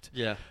left.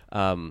 Yeah.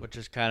 Which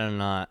is kind of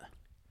not...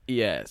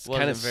 Yes,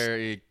 kind of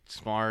very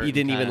smart. He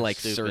didn't even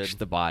stupid. search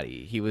the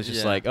body. He was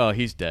just like, "Oh,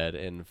 he's dead,"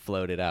 and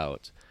floated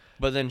out.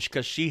 But then,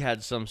 because she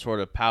had some sort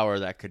of power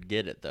that could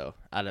get it though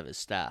out of his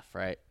staff,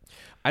 right?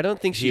 I don't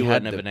think she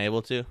wouldn't have been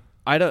able to.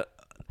 I don't.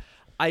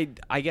 I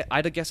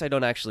guess I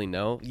don't actually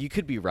know. You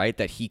could be right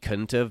that he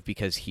couldn't have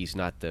because he's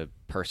not the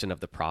person of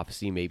the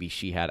prophecy. Maybe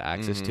she had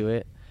access to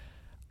it.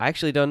 I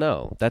actually don't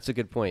know. That's a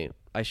good point.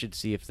 I should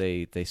see if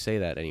they say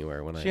that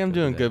anywhere when I'm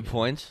doing good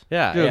points.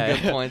 Yeah, doing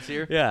good points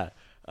here. Yeah.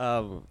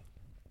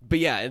 But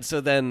yeah, and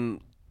so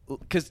then,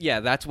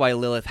 that's why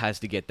Lilith has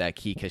to get that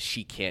key, because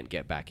she can't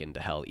get back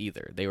into hell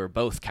either. They were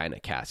both kind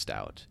of cast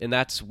out. And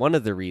that's one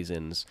of the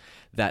reasons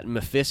that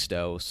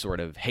Mephisto sort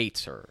of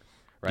hates her,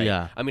 right?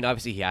 Yeah. I mean,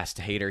 obviously he has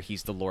to hate her.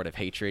 He's the Lord of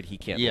Hatred. He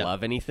can't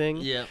love anything.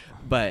 Yeah.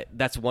 But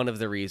that's one of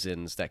the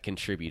reasons that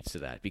contributes to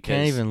that. Because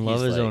can't even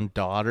love his own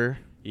daughter.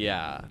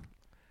 Yeah.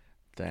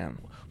 Damn.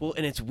 Well,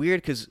 and it's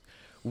weird because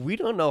we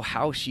don't know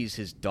how she's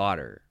his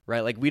daughter,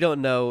 right? Like, we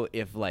don't know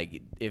if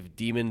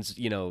demons,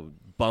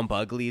 bump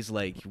uglies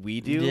like we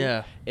do.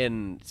 Yeah.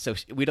 And so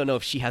we don't know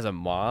if she has a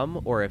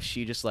mom or if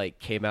she just like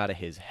came out of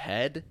his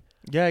head.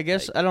 Yeah, I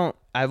guess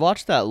I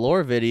watched that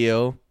lore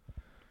video.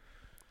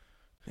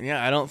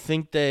 Yeah, I don't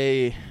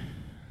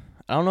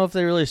know if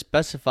they really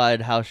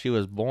specified how she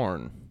was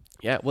born.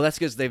 Yeah, well, that's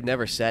because they've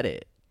never said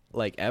it,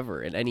 like,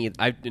 ever. In any,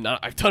 I've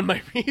done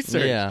my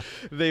research. Yeah.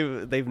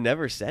 They've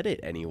never said it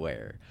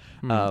anywhere.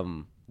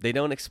 They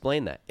don't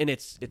explain that, and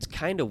it's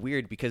kind of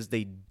weird because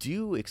they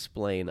do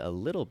explain a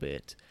little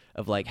bit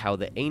of like how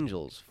the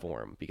angels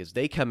form, because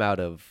they come out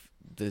of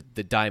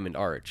the diamond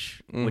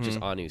arch, which is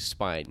Anu's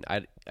spine.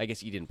 I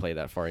guess you didn't play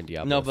that far in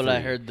Diablo. No, but 3. I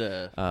heard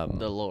the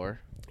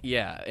lore.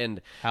 Yeah,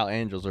 and How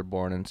angels are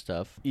born and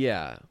stuff.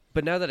 yeah,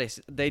 but now that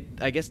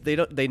I guess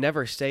they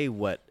never say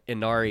what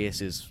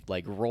Inarius's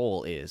like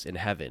role is in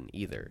heaven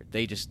either.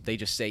 They just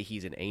say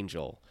he's an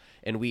angel,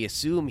 and we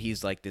assume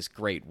he's like this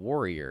great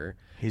warrior.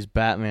 He's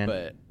Batman.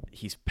 But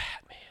he's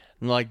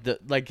Batman.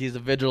 Like he's a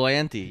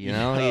vigilante, you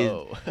know?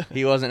 Yo.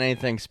 He wasn't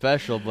anything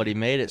special, but he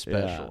made it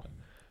special. Yeah.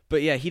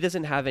 But yeah, he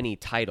doesn't have any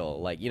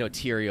title. Like,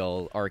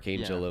 Tyrael,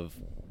 Archangel of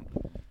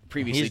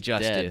previously He's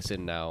Justice, dead.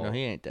 and now No, he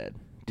ain't dead.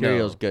 No.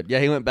 Tyrael's good. Yeah,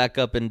 he went back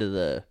up into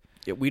the...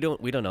 Yeah, we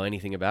don't know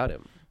anything about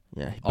him.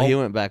 Yeah, but he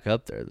went back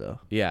up there, though.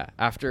 Yeah,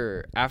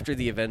 after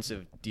the events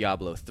of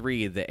Diablo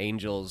 3, the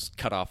angels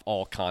cut off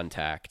all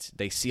contact.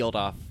 They sealed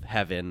off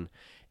heaven,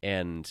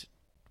 and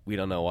we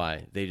don't know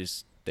why.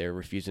 They're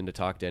refusing to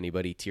talk to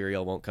anybody.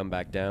 Tyrael won't come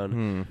back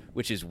down,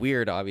 which is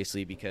weird,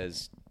 obviously,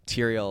 because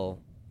Tyrael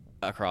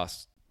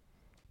across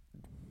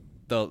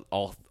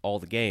all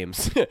the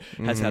games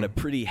has had a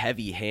pretty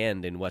heavy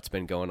hand in what's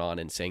been going on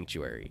in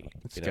Sanctuary.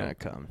 It's gonna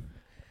come.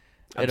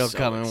 I'm It'll so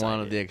come in one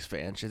excited. of the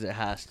expansions. It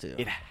has to.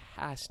 It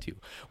has to.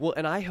 Well,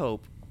 and I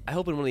hope in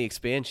one of the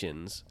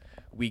expansions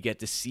we get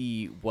to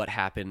see what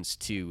happens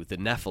to the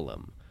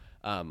Nephilim,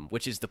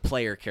 which is the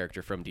player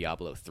character from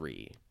Diablo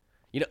 3.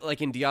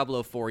 Like in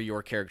Diablo 4,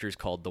 your character is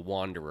called the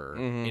Wanderer.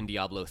 In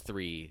Diablo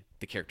 3,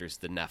 the character's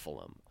the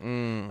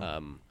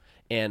Nephilim.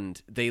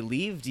 And they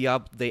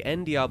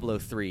end Diablo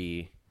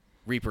 3,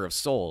 Reaper of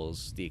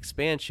Souls, the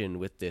expansion,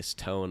 with this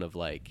tone of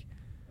like,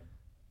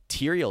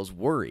 Tyrael's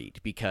worried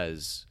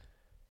because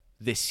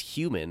this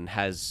human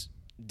has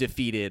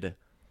defeated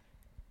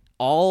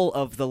all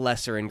of the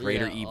lesser and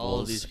greater evils, all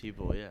of these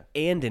people,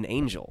 and an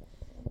angel,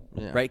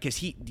 right?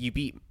 Because you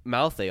beat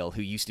Malthael,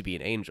 who used to be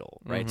an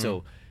angel, right?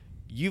 So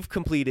you've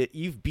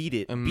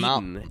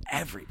beaten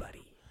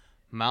everybody.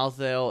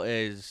 Malthael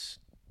is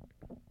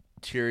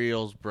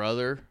Tyrael's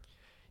brother.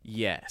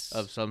 Yes,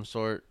 Of some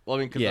sort. Well, I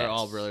mean, because they're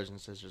all brothers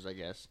and sisters, I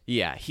guess.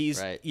 Yeah, he's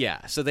right.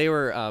 Yeah, so they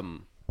were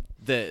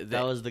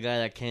that was the guy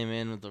that came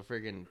in with the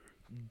freaking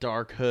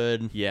dark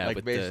hood. Yeah, like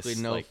with basically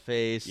this, no like,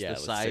 face. yeah, the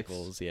with scythes.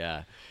 sickles.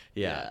 Yeah.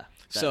 that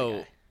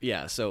So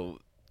guy. so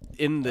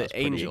in the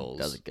angels,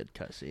 that was a good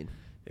cutscene.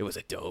 it was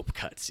a dope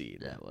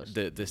cutscene. Yeah, it was.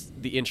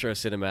 The intro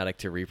cinematic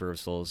to Reaper of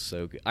Souls is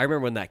so good. I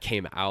remember when that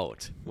came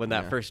out, when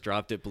that first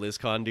dropped at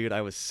BlizzCon, dude.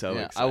 I was so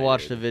excited. I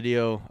watched the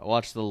video. I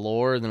watched the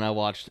lore, then I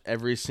watched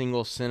every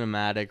single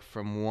cinematic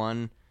from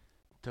 1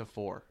 to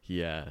 4.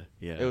 Yeah.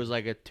 It was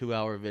like a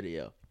 2-hour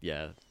video.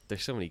 Yeah.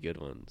 There's so many good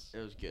ones. It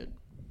was good.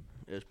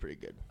 It was pretty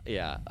good.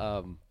 Yeah.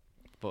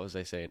 What was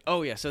I saying?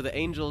 Oh yeah. So the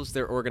angels,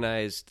 they're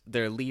organized.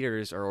 Their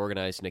leaders are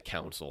organized in a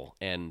council,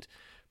 and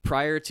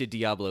prior to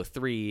Diablo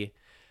 3.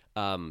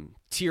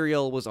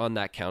 Tyrael was on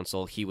that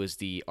council. He was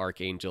the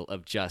Archangel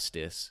of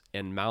Justice,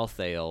 and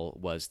Malthael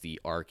was the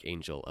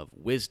Archangel of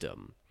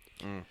Wisdom.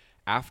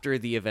 After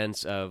the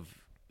events of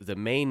the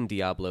main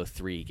Diablo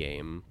 3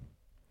 game,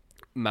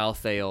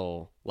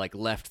 Malthael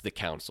left the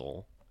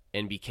council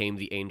and became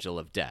the Angel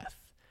of Death,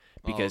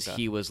 because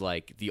he was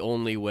like the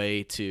only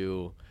way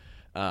to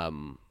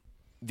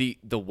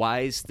the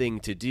wise thing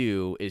to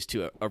do is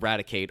to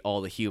eradicate all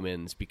the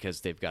humans,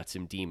 because they've got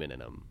some demon in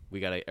them. We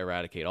got to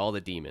eradicate all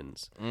the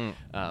demons.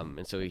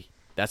 And so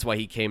that's why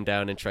he came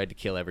down and tried to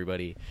kill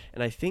everybody.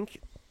 And I think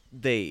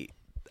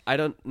I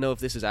don't know if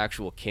this is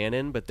actual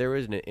canon, but there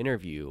was an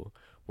interview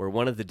where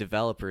one of the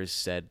developers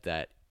said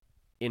that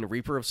in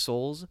Reaper of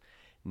Souls,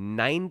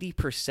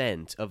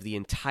 90% of the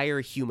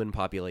entire human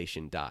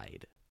population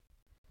died.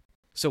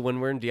 So when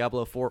we're in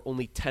Diablo 4,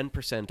 only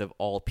 10% of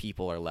all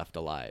people are left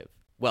alive.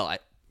 Well,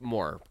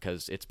 more,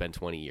 because it's been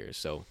 20 years,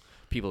 so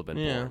people have been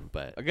born.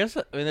 But I guess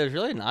there's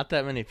really not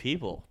that many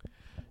people.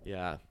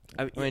 Yeah,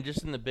 I mean,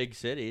 just in the big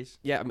cities.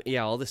 Yeah,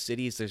 all the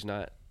cities. There's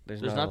not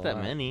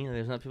that many.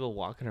 There's not people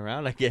walking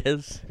around, I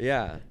guess.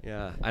 Yeah.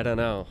 I don't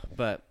know,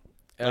 but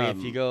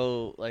if you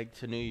go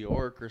to New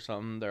York or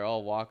something, they're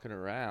all walking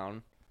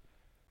around.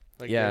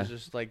 There's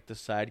just the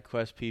side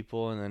quest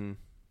people, and then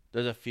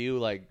there's a few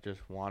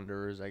just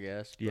wanderers, I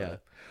guess. But. Yeah.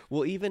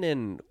 Well,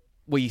 even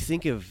you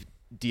think of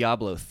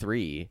Diablo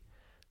 3,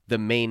 the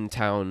main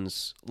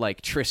towns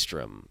like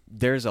Tristram,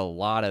 there's a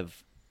lot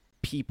of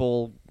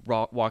people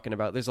walking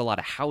about. There's a lot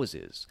of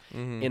houses.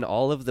 In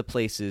all of the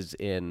places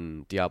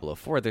in Diablo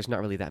 4, there's not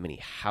really that many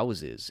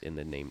houses in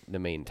the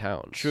main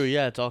towns. True,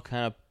 yeah, it's all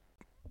kind of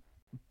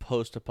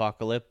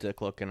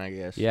post-apocalyptic looking, I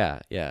guess. Yeah.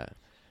 And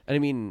I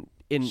mean,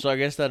 so I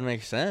guess that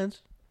makes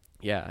sense.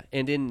 Yeah,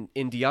 and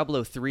in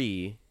Diablo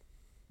 3,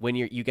 when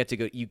you get to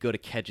go to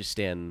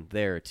Kyrgyzstan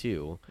there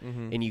too,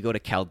 and you go to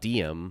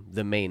Chaldeum,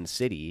 the main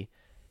city.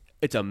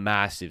 It's a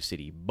massive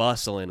city,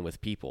 bustling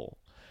with people.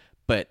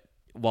 But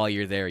while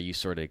you're there, you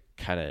sort of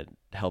kind of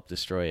help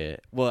destroy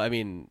it. Well, I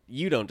mean,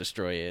 you don't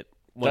destroy it.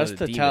 That's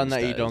the town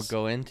that you don't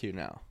go into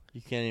now.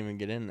 You can't even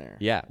get in there.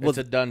 Yeah, it's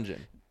a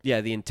dungeon.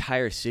 Yeah, the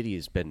entire city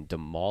has been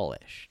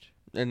demolished.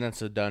 And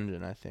that's a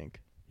dungeon, I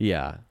think.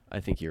 Yeah, I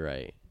think you're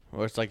right.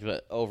 Or it's like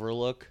the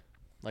overlook,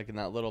 like in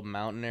that little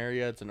mountain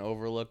area. It's an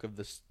overlook of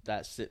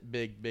that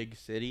big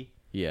city.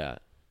 Yeah,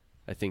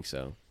 I think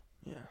so.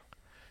 Yeah.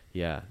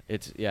 Yeah,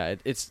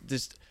 it's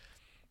just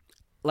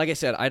like I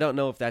said, I don't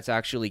know if that's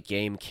actually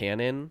game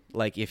canon,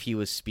 like if he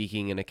was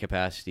speaking in a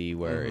capacity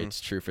where it's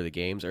true for the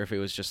games, or if it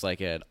was just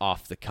like an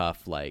off the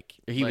cuff, like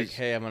he was,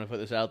 hey, I'm gonna put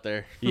this out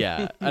there.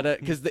 Yeah,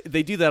 because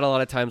they do that a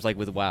lot of times, like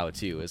with WoW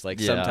too. Is like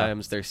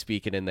sometimes they're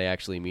speaking and they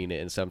actually mean it,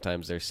 and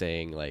sometimes they're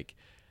saying like,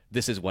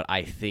 "This is what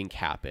I think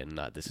happened,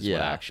 not this is what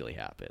actually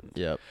happened."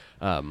 Yep.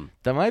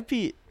 That might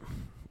be.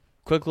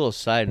 Quick little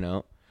side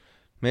note.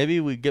 Maybe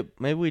we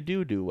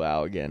do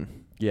WoW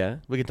again. Yeah,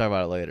 we can talk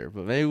about it later,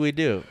 but maybe we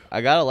do.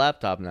 I got a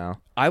laptop now.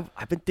 I've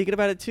been thinking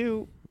about it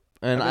too,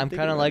 and I'm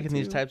kind of liking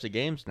these types of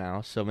games now.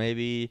 So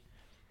maybe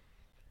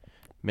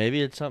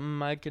it's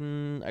something I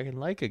can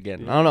like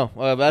again. Yeah. I don't know.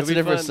 Well, that's a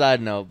different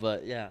side note,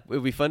 but yeah, it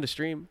would be fun to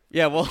stream.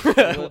 Yeah, we'll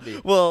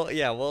we'll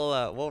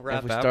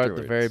wrap. If we start at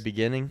the very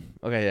beginning.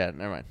 Okay, yeah,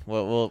 never mind.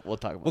 We'll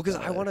talk about. Well, because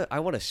I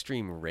want to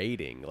stream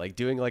raiding, like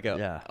doing like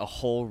a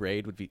whole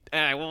raid would be.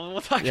 We'll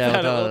talk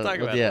about it. We'll talk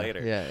about it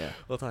later. Yeah.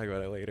 We'll talk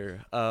about it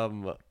later.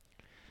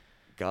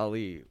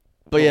 Golly.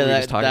 But yeah,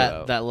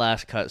 that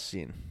last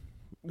cutscene.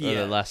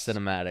 Yeah, the last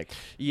cinematic.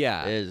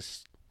 Yeah, it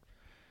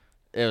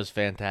was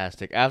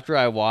fantastic. After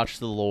I watched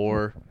the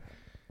lore,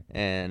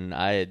 and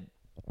I had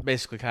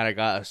basically kind of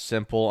got a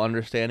simple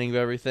understanding of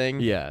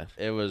everything. Yeah,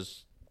 it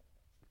was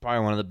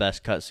probably one of the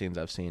best cutscenes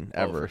I've seen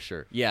ever. For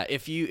sure. Yeah,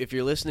 if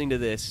you're listening to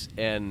this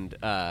and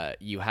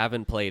you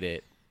haven't played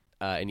it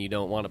and you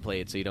don't want to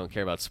play it, so you don't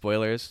care about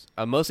spoilers,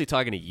 I'm mostly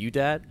talking to you,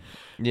 Dad.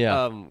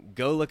 Yeah.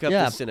 Go look up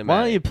the cinematic.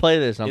 Why don't you play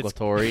this, Uncle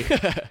Tori?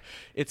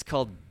 It's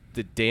called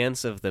The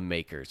Dance of the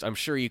Makers. I'm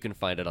sure you can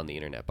find it on the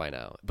internet by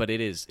now, but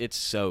it's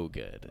so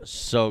good.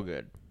 So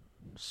good.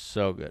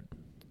 So good.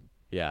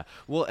 Yeah.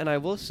 Well, and I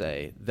will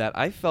say that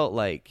I felt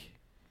like...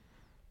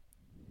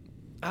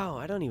 Oh,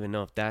 I don't even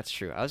know if that's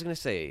true. I was going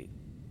to say...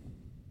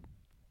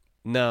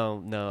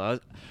 No.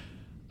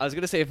 I was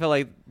going to say I felt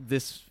like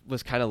this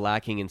was kind of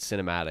lacking in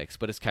cinematics,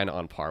 but it's kind of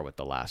on par with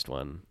the last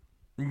one.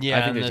 Yeah,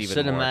 I think and the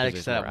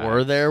cinematics that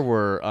were there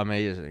were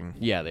amazing.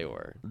 Yeah, they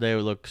were. They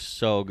look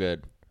so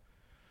good.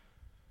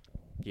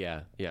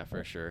 Yeah,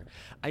 for sure.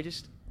 I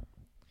just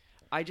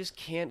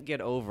can't get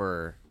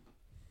over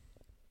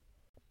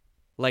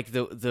like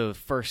the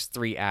first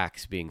 3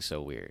 acts being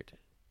so weird.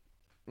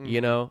 Mm-hmm.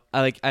 You know?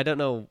 I don't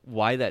know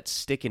why that's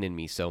sticking in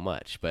me so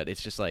much, but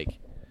it's just like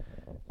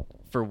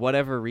for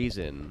whatever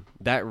reason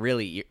that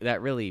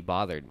really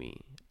bothered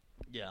me.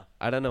 Yeah.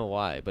 I don't know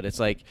why, but it's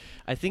like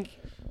I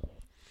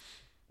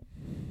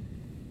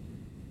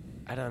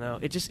don't know.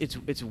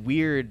 It's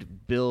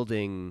weird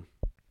building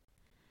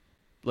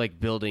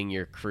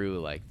your crew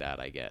like that,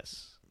 I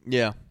guess.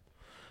 Yeah.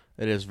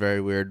 It is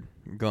very weird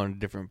going to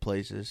different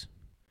places.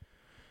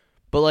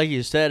 But like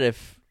you said,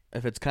 if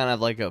it's kind of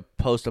like a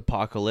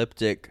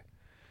post-apocalyptic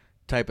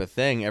type of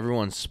thing,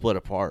 everyone's split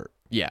apart.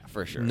 Yeah,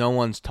 for sure. No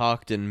one's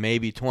talked in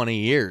maybe 20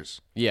 years.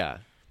 Yeah.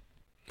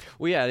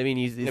 Well, yeah, I mean,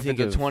 you if think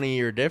it's a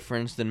 20-year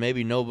difference, then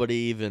maybe nobody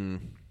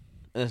even...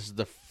 This is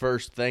the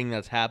first thing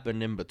that's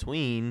happened in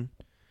between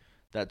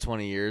that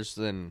 20 years,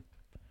 then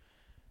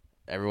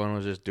everyone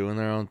was just doing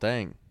their own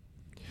thing.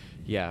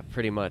 Yeah,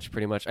 pretty much.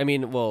 I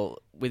mean, well,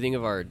 we think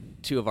of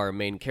two of our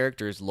main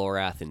characters,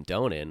 Lorath and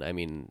Donan. I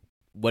mean,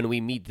 when we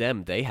meet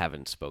them, they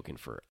haven't spoken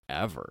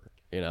forever,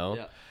 you know?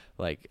 Yeah.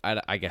 Like,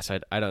 I guess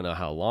I don't know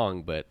how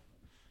long, but...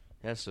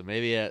 Yeah, so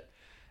maybe at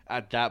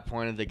that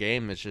point of the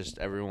game, it's just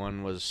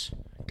everyone was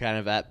kind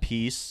of at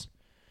peace.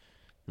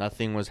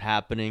 Nothing was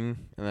happening,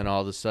 and then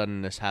all of a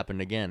sudden this happened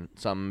again.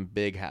 Something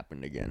big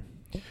happened again.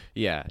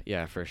 Yeah,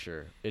 for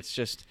sure. It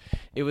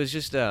was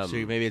just so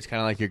maybe it's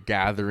kind of like you're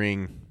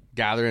gathering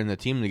the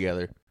team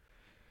together.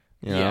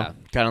 You know? Yeah.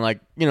 Kind of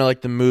like,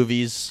 like the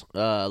movies,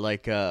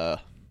 like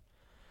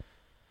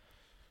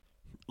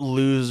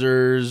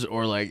Losers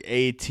or like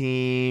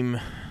A-Team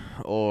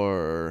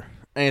or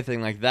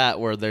anything like that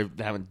where they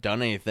haven't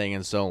done anything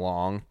in so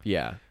long.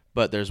 Yeah.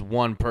 But there's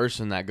one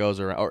person that goes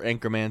around, or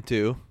Anchorman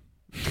 2.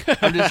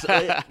 I'm just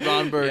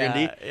Ron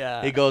Burgundy.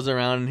 Yeah. He goes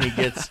around and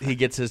he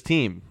gets his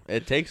team.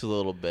 It takes a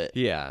little bit.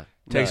 Yeah.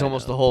 It takes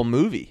almost the whole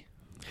movie.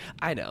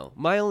 I know.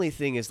 My only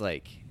thing is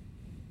like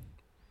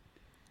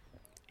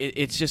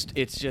it's just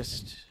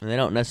and they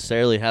don't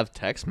necessarily have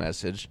text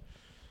message.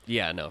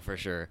 Yeah, no, for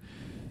sure.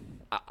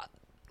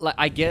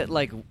 I get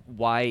like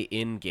why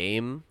in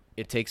game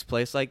it takes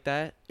place like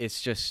that.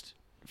 It's just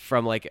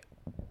from like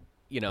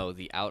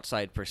the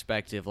outside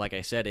perspective, like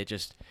I said, it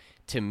just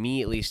to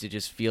me at least it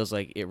just feels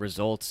like it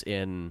results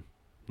in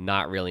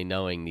not really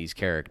knowing these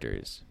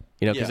characters.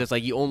 You know, because Yeah. it's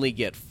like you only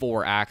get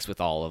 4 acts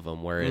with all of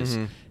them, whereas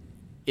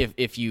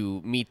if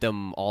you meet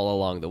them all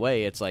along the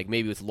way, it's like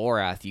maybe with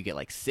Lorath you get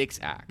like 6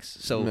 acts.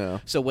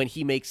 So when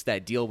he makes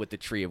that deal with the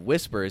Tree of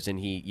Whispers and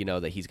he, you know,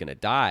 that he's gonna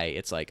die,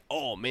 it's like,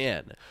 oh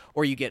man.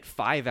 Or you get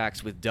 5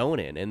 acts with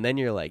Donan, and then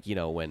you're like, you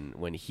know,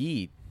 when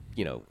he,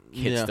 you know,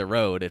 hits the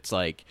road, it's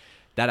like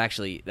that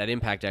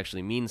impact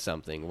actually means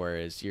something.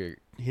 Whereas he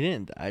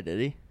didn't die, did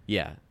he?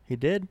 Yeah. He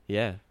did?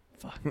 Yeah.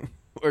 Fuck.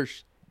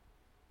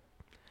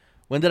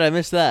 When did I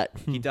miss that?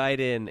 He died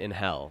in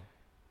Hell,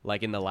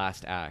 like in the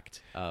last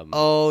act.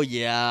 Oh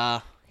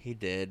yeah, he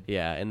did.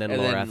 Yeah, and then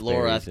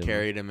Lorath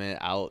carried him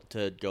out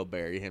to go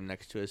bury him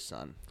next to his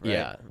son.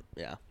 Right?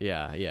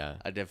 Yeah.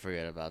 I did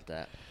forget about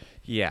that.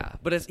 Yeah,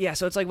 but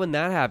so it's like when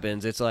that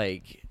happens, it's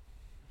like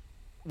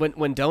when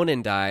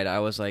Donan died, I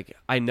was like,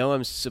 I know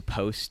I'm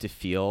supposed to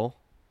feel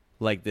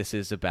like this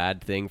is a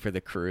bad thing for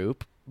the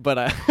group,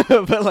 but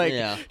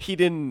he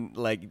didn't,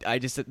 like,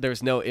 there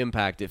was no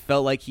impact. It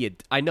felt like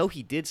I know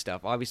he did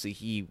stuff. Obviously,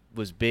 he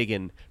was big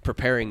in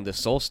preparing the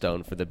Soul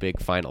Stone for the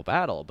big final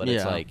battle, but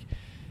it's like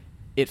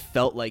it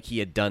felt like he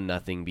had done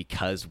nothing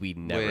because we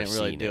didn't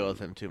really deal with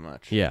him too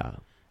much. Yeah,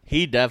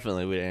 we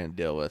didn't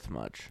deal with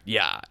much.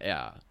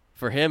 Yeah.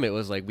 For him, it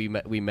was like we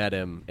met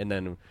him, and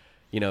then,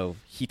 you know,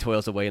 he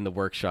toils away in the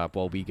workshop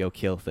while we go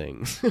kill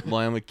things.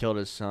 Well, and we killed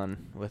his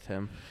son with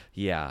him.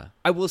 Yeah,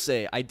 I will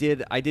say I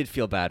did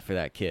feel bad for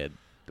that kid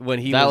when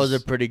he. That was a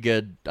pretty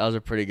good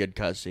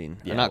cutscene.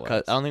 Yeah, I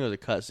don't think it was a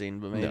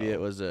cutscene, but maybe it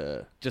was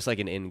just like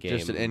an in-game.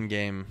 Just an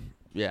in-game.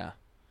 Yeah.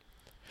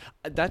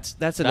 That's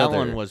another. That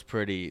one was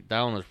pretty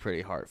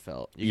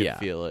heartfelt. You could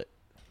feel it.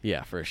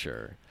 Yeah, for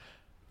sure.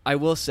 I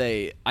will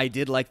say I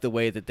did like the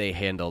way that they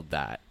handled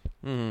that.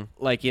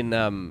 Mm-hmm. Like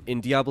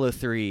in Diablo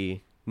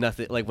 3,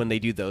 nothing like when they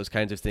do those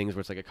kinds of things where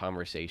it's like a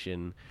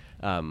conversation.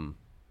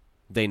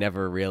 They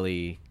never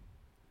really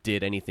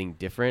did anything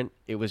different.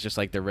 It was just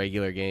like the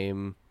regular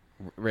game,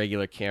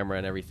 regular camera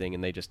and everything,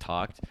 and they just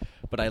talked.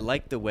 But I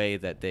liked the way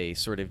that they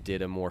sort of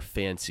did a more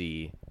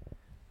fancy,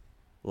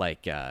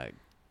 like,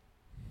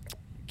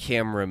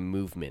 camera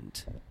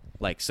movement.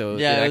 Like, so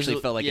it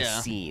actually felt like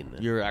a scene.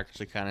 You were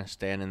actually kind of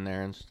standing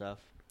there and stuff.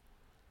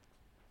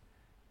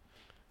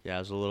 Yeah, it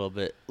was a little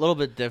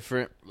bit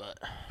different, but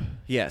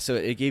yeah, so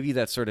it gave you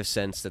that sort of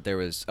sense that there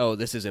was, oh,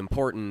 this is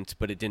important,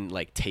 but it didn't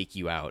like take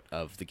you out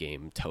of the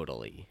game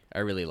totally. I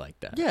really liked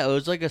that. Yeah, it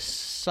was like a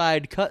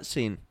side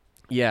cutscene.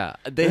 Yeah,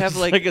 they have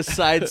like a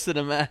side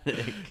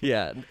cinematic.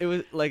 Yeah, it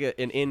was like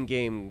an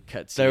in-game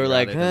cutscene. They were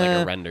like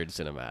a rendered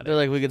cinematic. They're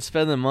like, we could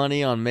spend the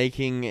money on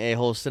making a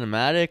whole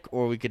cinematic,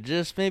 or we could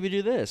just maybe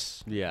do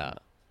this. Yeah.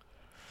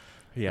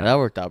 And that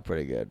worked out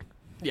pretty good.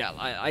 Yeah,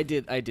 I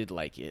did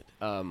like it.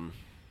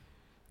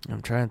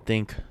 I'm trying to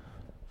think.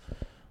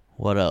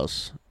 What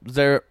else?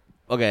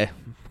 Okay,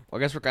 I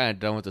guess we're kind of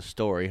done with the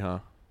story, huh?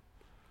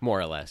 More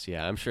or less,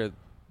 yeah. I'm sure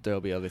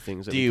there'll be other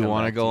things. Do you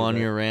want to go on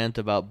your rant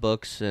about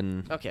books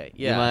and? Okay,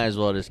 yeah. You might as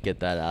well just get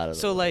that out of the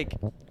way. So, like,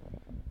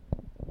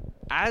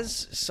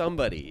 as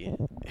somebody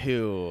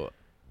who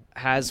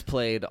has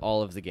played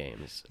all of the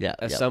games,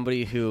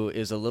 somebody who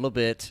is a little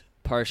bit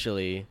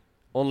partially,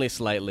 only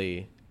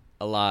slightly,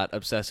 a lot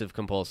obsessive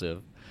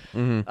compulsive,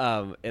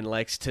 and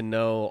likes to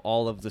know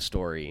all of the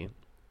story,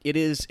 it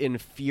is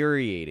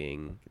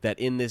infuriating that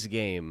in this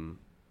game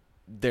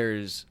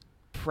there's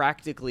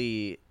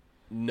practically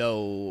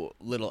no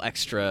little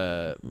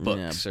extra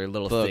books or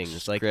little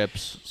things like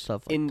scripts,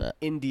 stuff like that.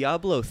 In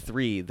Diablo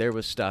 3 there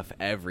was stuff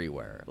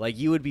everywhere. Like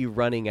you would be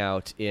running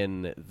out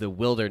in the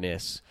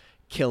wilderness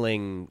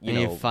killing,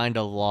 you find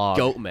a log,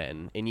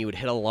 goatmen, and you would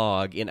hit a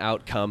log, and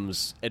out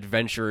comes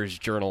Adventurer's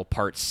Journal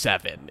Part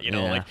 7.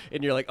 Like,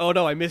 and you're like, oh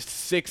no, I missed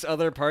 6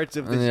 other parts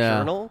of this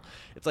journal.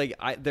 It's like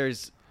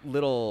there's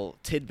little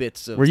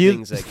tidbits of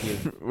things that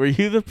give. Were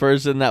you the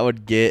person that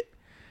would get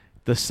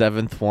the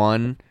 7th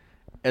one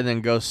and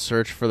then go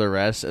search for the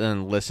rest and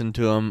then listen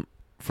to them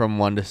from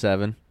 1 to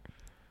 7?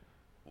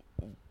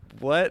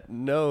 What?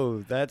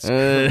 No, that's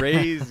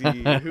crazy.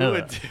 Who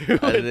would do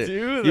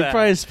that?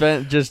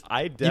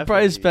 You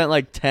probably spent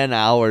like 10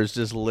 hours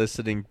just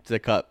listening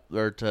to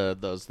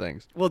those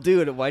things. Well,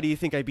 dude, why do you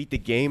think I beat the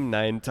game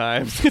 9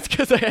 times? It's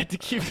because I had to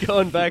keep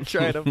going back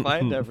trying to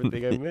find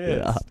everything I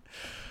missed.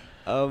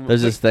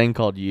 There's this thing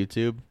called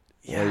YouTube.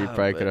 Yeah, you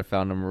probably could have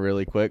found them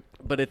really quick.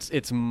 But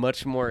it's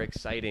much more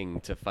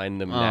exciting to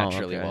find them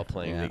naturally while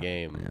playing the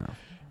game.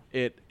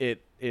 Yeah.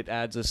 It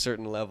adds a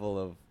certain level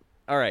of.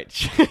 All right,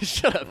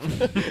 shut up.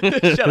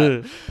 Shut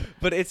up.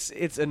 But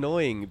it's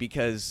annoying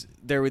because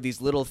there were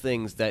these little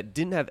things that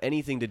didn't have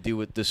anything to do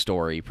with the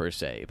story per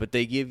se, but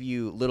they give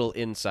you little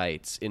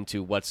insights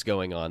into what's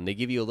going on. They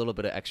give you a little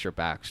bit of extra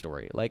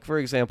backstory. Like, for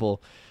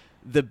example,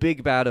 the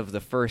big bad of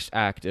the first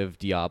act of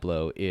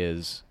Diablo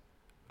is,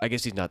 I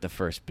guess he's not the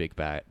first big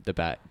bad,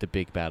 the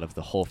big bad of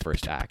the whole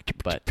first act,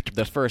 but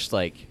the first,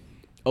 like,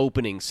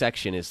 opening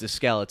section is the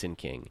Skeleton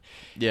King.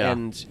 Yeah.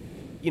 And,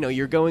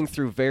 you're going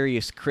through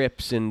various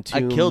crypts and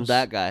tombs. I killed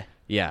that guy.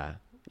 Yeah.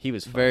 He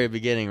was fun. Very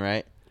beginning,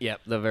 right?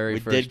 Yep, the very We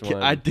first did.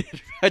 one. I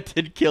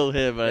did kill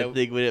him, but Yeah. I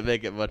think we didn't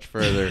make it much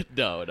further.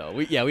 No.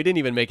 We didn't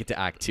even make it to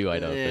Act 2, I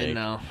don't think.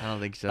 No, I don't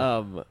think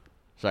so.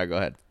 Sorry, go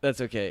ahead.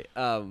 That's okay.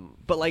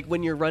 But like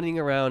when you're running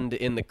around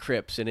in the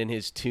crypts and in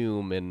his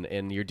tomb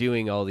and you're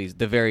doing all the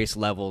various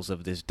levels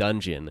of this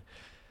dungeon,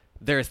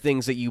 there are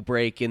things that you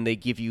break and they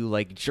give you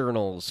like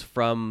journals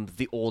from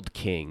the old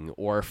king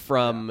or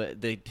from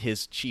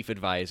his chief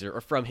advisor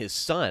or from his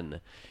son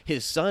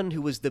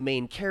who was the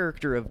main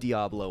character of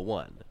Diablo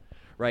 1,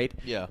 right?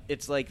 Yeah.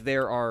 It's like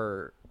there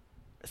are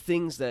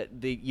things that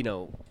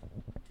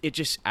it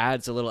just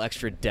adds a little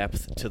extra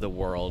depth to the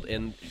world,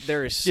 and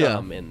there is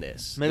some in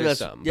this. Maybe there's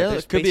that's some, yeah. but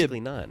there's Could basically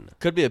be none.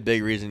 Could be a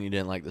big reason you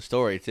didn't like the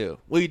story too.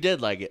 Well, you did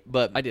like it,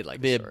 but I did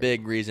like be the story. a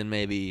big reason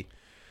maybe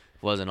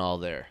wasn't all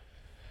there.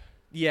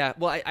 Yeah,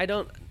 well, I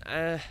don't.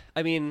 I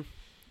mean,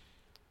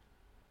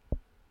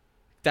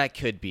 that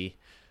could be,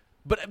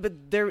 but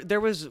there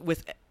was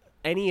with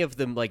any of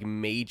the like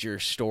major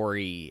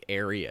story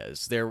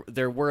areas,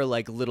 there were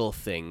like little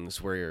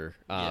things where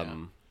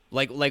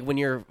like when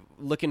you're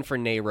looking for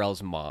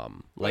Nayrel's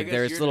mom, like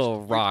there's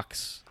little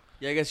rocks.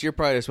 Yeah, I guess you're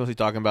probably supposed to be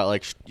talking about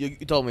like you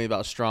told me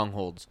about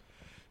strongholds,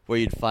 where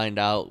you'd find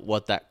out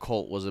what that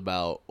cult was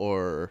about,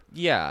 or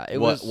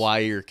why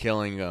you're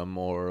killing them,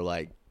 or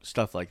like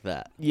stuff like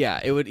that.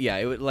 It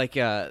would like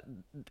and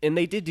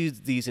they did do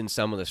these in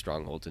some of the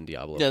strongholds in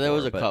Diablo. Yeah, there 4,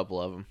 was a couple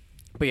of them.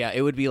 But yeah,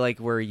 it would be like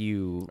where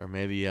you or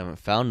maybe you haven't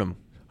found them.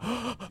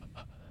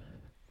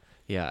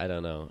 Yeah, I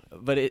don't know,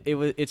 but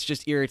it's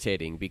just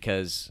irritating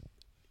because,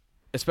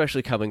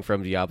 especially coming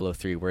from Diablo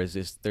 3, whereas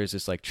there's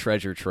this like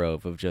treasure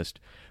trove of just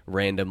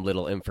random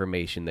little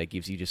information that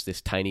gives you just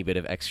this tiny bit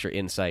of extra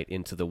insight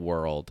into the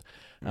world,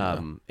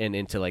 and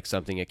into like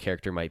something a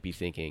character might be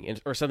thinking,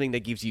 or something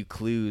that gives you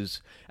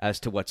clues as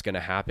to what's going to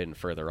happen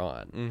further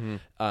on.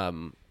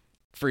 Mm-hmm.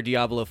 For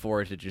Diablo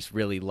 4 to just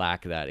really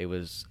lack that, it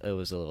was a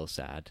little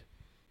sad.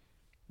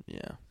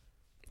 Yeah,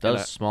 that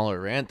was a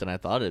smaller rant than I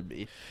thought it'd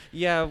be.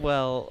 Yeah,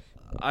 well,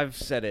 I've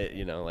said it,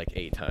 like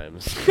 8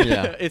 times.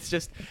 Yeah. It's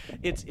just,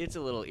 it's a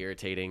little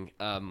irritating.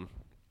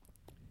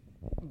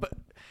 But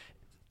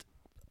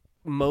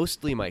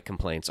mostly my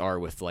complaints are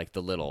with like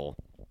the little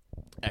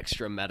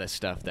extra meta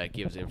stuff that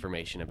gives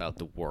information about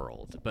the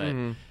world. But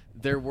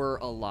there were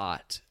a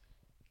lot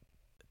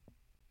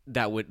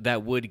that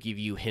would give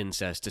you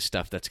hints as to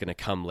stuff that's going to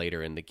come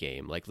later in the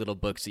game, like little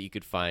books that you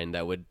could find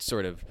that would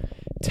sort of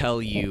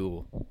tell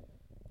you,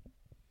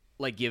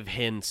 like give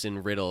hints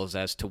and riddles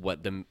as to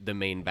what the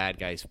main bad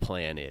guy's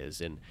plan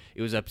is, and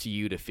it was up to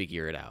you to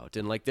figure it out.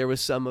 And like there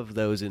was some of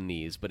those in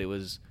these, but it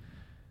was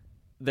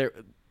there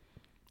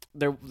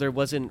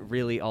wasn't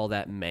really all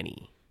that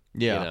many.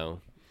 Yeah,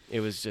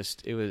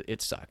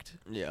 it sucked.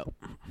 Yeah.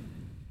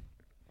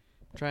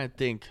 Trying to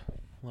think,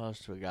 what else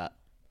do we got?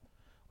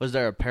 Was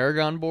there a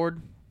Paragon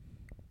board?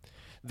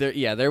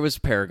 There was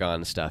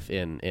Paragon stuff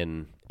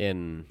in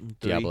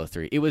Diablo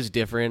 3. It was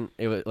different.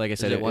 It was, like I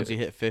said, once you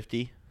hit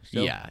 50.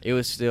 Still? Yeah, it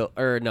was still,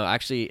 or no,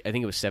 actually, I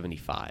think it was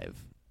 75.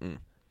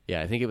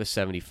 Yeah, I think it was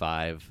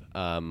 75.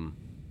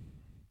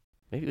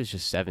 Maybe it was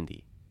just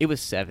 70. It was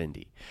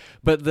 70,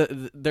 but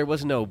there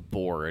was no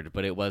board.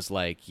 But it was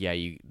like,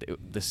 the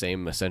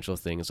same essential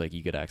things. Like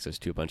you get access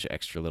to a bunch of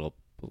extra little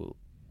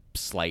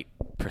slight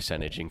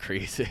percentage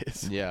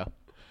increases. Yeah.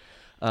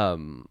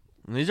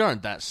 These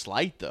aren't that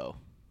slight though.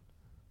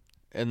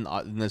 In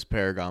this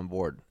Paragon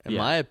board, in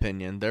my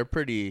opinion, they're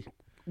pretty.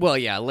 Well,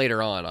 yeah.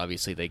 Later on,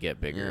 obviously, they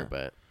get bigger,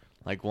 but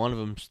like one of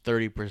them's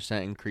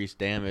 30% increased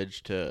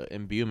damage to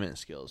imbuement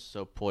skills,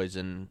 so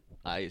poison,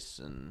 ice,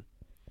 and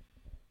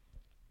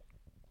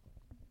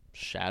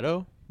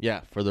shadow.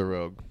 Yeah, for the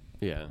rogue.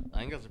 Yeah, I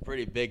think that's a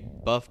pretty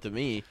big buff to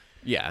me.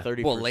 Yeah,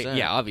 30%. Well,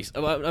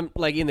 obviously. Well, I'm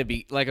like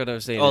like what I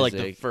was saying. Oh, like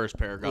the first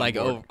Paragon. Like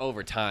board.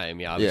 over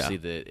time, obviously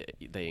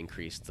they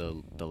increase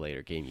the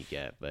later game you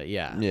get, but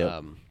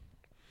yeah.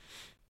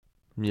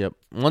 Yep.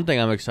 One thing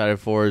I'm excited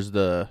for is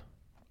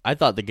I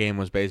thought the game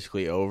was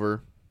basically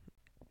over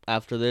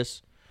after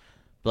this.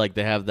 Like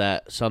they have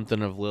that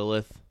something of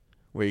Lilith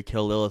where you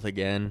kill Lilith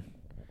again.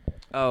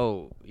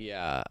 Oh,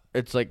 yeah.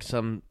 It's like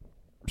some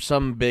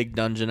big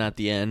dungeon at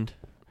the end.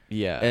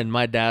 Yeah. And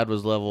my dad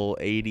was level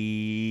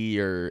 80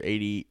 or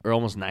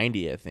almost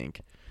 90, I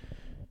think.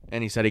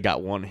 And he said he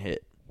got one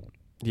hit.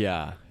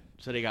 Yeah.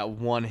 Said he got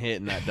one hit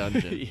in that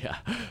dungeon. Yeah.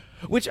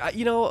 Which,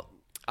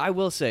 I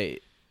will say,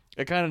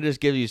 it kind of just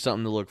gives you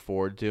something to look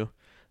forward to.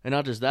 And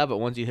not just that, but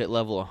once you hit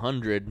level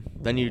 100,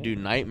 then you do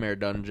nightmare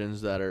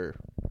dungeons that are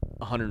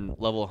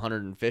level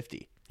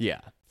 150. Yeah.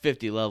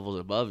 50 levels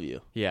above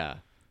you. Yeah.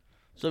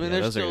 So, I mean,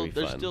 there's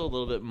still a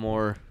little bit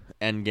more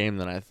end game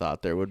than I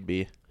thought there would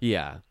be.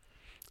 Yeah.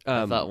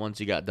 I thought once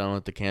you got done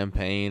with the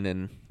campaign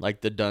and,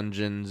 like, the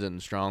dungeons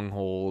and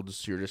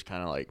strongholds, you're just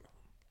kind of like,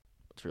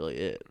 that's really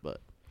it. But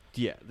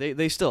yeah,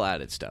 they still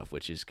added stuff,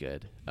 which is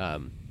good.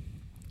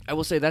 I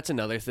will say that's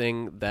another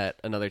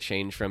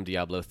change from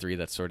Diablo 3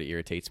 that sort of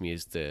irritates me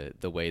is the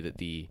way that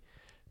the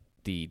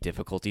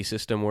difficulty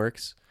system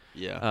works.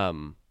 Yeah.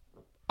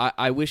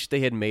 I wish they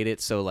had made it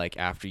so like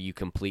after you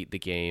complete the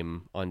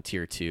game on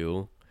tier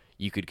 2,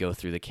 you could go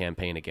through the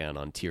campaign again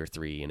on tier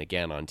 3 and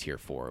again on tier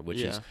 4,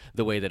 which is Yeah.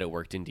 the way that it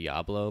worked in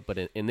Diablo. But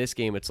in this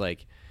game, it's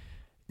like,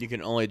 You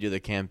can only do the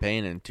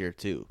campaign in tier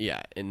 2.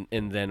 yeah, and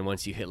then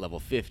once you hit level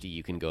 50,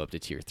 you can go up to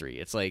tier 3.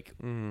 It's like,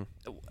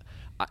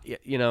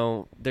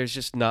 there's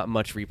just not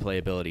much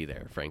replayability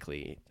there,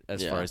 frankly,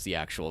 as far as the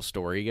actual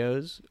story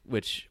goes,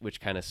 which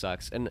kind of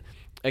sucks. And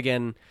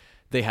again,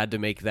 they had to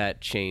make that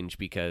change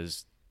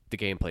because the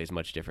gameplay is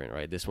much different,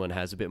 right? This one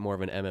has a bit more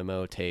of an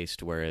MMO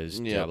taste, whereas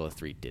Diablo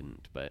 3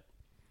 didn't. But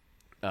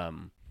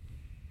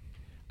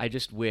I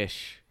just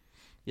wish...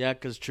 Yeah,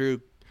 because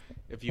true,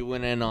 if you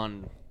went in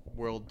on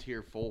World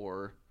Tier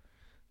 4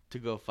 to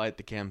go fight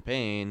the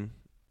campaign,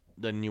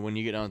 then when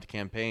you get done with the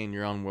campaign,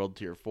 you're on World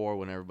Tier 4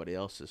 when everybody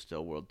else is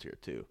still World Tier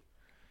 2.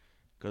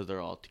 Because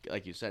they're all,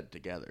 like you said,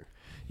 together.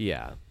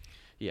 Yeah.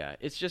 Yeah,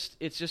 it's just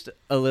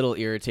a little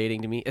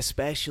irritating to me,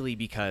 especially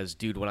because,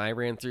 dude, when I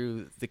ran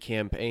through the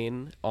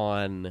campaign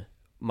on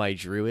my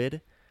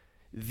druid,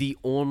 the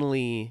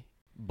only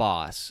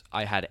boss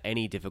I had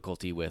any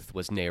difficulty with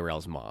was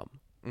Neyrel's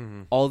mom.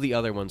 Mm-hmm. All the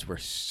other ones were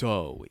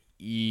so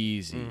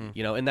easy,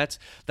 and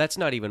that's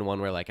not even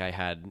one where like I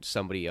had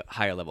somebody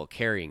higher level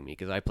carrying me,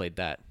 because I played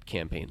that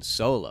campaign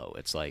solo.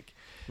 It's like,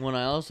 when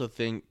I also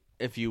think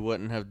if you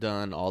wouldn't have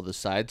done all the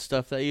side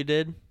stuff that you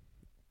did,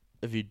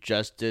 if you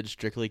just did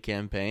strictly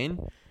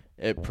campaign,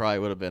 it probably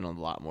would have been a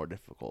lot more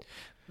difficult.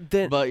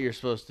 But you're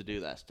supposed to do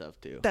that stuff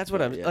too. That's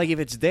what like. If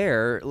it's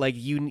there, like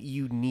you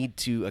need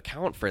to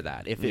account for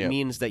that. If it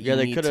means that you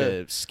need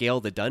to scale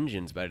the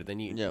dungeons better,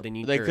 then you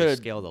could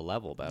scale the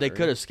level better. They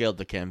could have scaled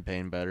the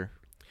campaign better.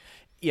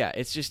 Yeah,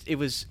 it's just it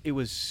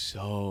was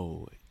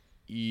so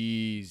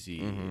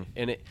easy,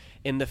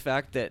 and the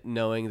fact that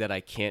knowing that I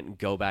can't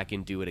go back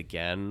and do it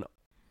again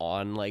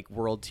on like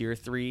World Tier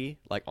 3,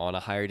 like on a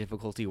higher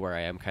difficulty where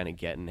I am kind of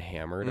getting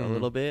hammered a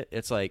little bit,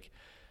 it's like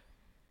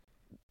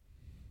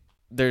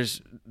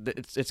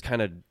it's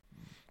kind of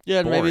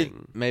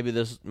boring. maybe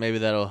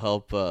that'll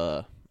help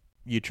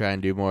you try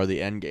and do more of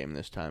the end game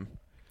this time.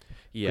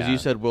 Yeah, because you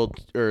said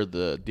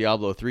the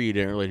Diablo 3 you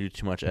didn't really do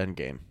too much end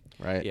game,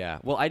 right? Yeah,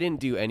 well, I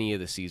didn't do any of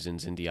the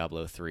seasons in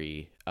Diablo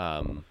 3.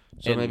 So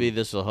maybe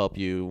this will help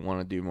you want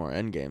to do more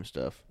end game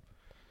stuff,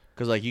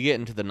 because like you get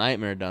into the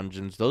nightmare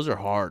dungeons, those are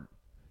hard.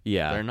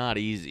 Yeah, they're not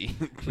easy.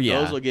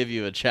 Those will give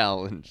you a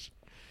challenge.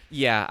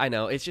 Yeah, I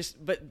know. It's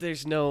just, but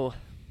there's no,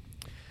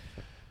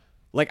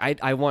 like,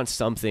 I want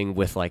something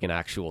with like an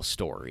actual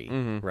story,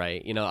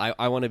 right?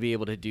 I want to be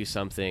able to do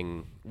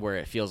something where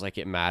it feels like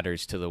it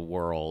matters to the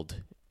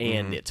world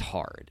and it's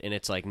hard, and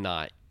it's like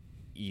not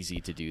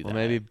easy to do that. Well,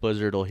 maybe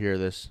Blizzard will hear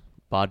this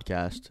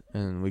podcast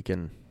and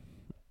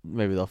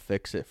maybe they'll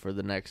fix it for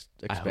the next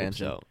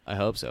expansion. I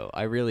hope so.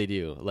 I really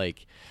do.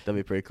 Like, that'd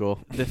be pretty cool.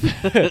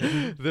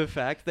 The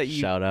fact that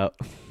you shout out.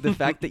 The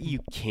fact that you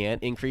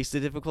can't increase the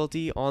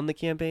difficulty on the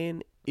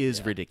campaign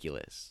is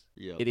ridiculous.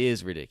 Yep. It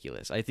is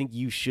ridiculous. I think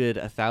you should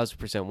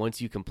 1,000% once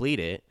you complete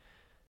it.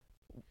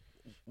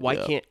 Why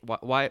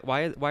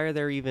are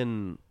there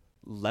even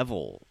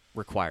level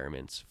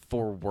requirements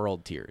for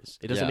world tiers?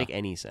 It doesn't make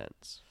any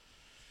sense.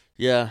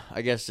 Yeah,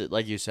 I guess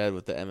like you said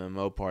with the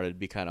MMO part, it'd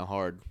be kind of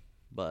hard,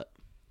 but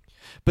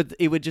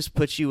it would just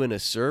put you in a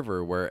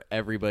server where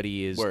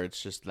everybody is... where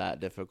it's just that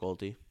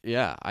difficulty.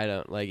 Yeah, I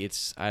don't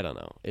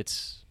know. It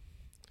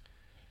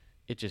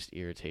just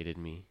irritated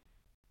me.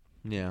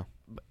 Yeah.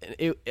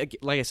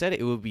 Like I said,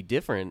 it would be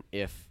different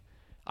if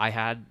I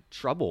had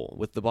trouble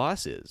with the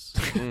bosses.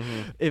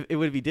 It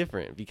would be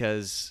different,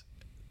 because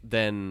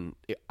then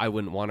I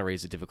wouldn't want to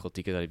raise the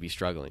difficulty because I'd be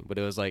struggling. But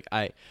it was like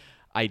I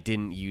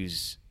didn't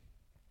use...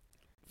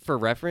 For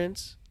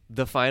reference,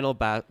 the final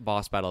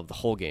boss battle of the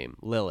whole game,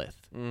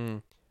 Lilith,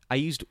 I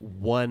used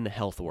 1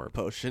 health orb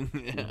potion.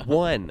 Yeah.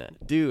 1.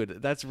 Dude,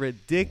 that's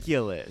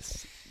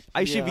ridiculous.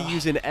 I should be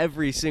using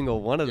every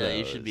single one of those. Yeah,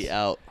 you should be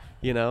out.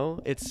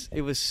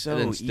 It was so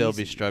easy. And still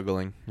easy. Be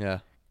struggling.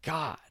 Yeah.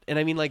 God. And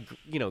I mean, like,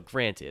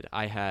 granted,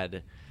 I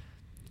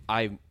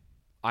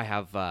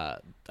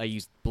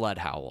used Blood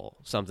Howl,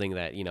 something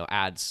that,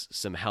 adds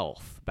some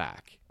health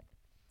back.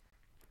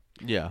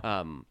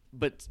 Yeah.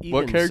 But even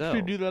what character so,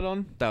 did you do that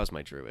on? That was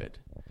my druid.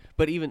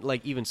 But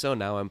even so,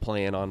 now I'm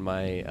playing on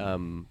my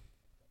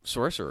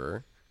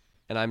sorcerer,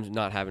 and I'm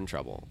not having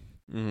trouble.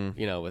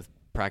 With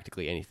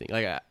practically anything.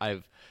 Like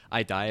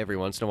I die every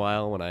once in a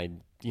while when I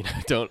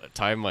don't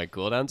time my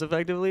cooldowns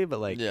effectively, but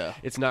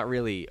it's not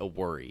really a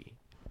worry.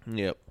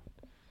 Yep.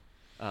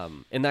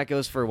 And that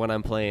goes for when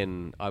I'm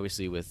playing,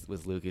 obviously,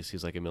 with Lucas,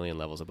 who's like a million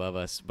levels above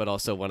us, but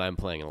also when I'm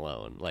playing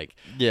alone. Like,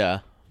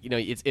 yeah.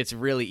 It's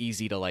really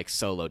easy to like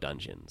solo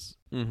dungeons,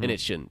 and it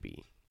shouldn't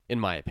be, in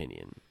my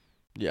opinion.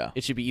 Yeah,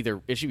 it should be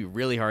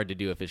really hard to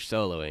do if it's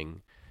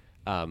soloing,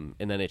 and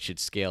then it should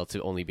scale to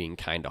only being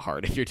kind of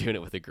hard if you're doing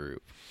it with a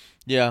group.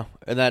 Yeah,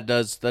 and it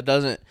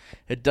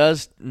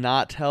does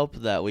not help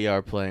that we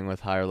are playing with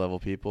higher level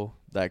people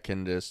that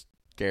can just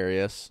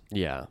carry us.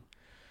 Yeah,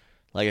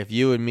 like if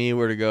you and me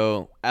were to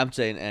go, I'm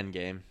saying end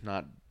game,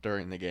 not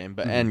during the game,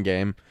 but end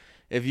game.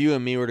 If you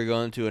and me were to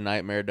go into a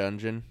nightmare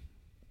dungeon,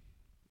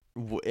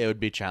 it would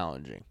be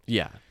challenging.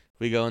 Yeah.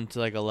 we go into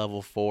like a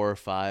level 4 or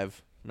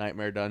 5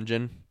 nightmare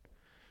dungeon,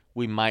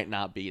 we might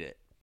not beat it.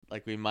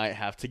 Like we might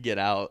have to get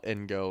out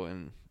and go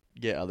and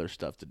get other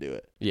stuff to do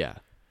it. Yeah.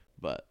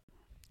 But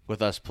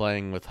with us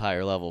playing with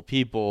higher level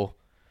people,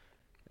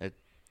 it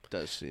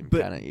does seem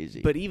kind of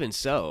easy. But even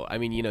so, I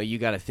mean, you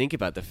got to think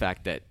about the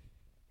fact that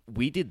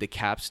we did the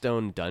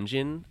capstone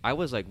dungeon. I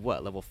was like,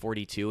 what, level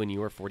 42 and you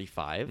were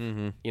 45?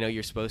 Mm-hmm.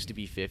 You're supposed to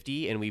be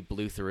 50 and we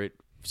blew through it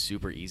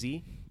super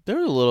easy. There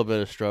was a little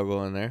bit of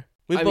struggle in there.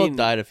 We both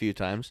died a few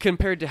times.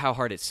 Compared to how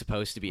hard it's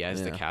supposed to be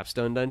as the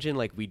capstone dungeon,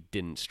 like we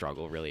didn't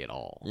struggle really at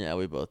all. Yeah,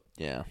 we both,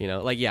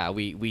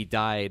 we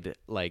died,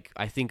 like,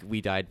 I think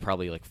we died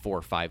probably like 4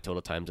 or 5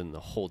 total times in the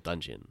whole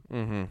dungeon.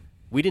 Mm-hmm.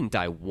 We didn't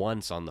die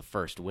once on the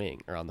first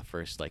wing or on the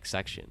first, like,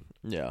 section.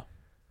 Yeah.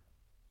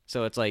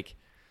 So it's like,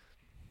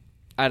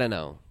 I don't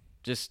know.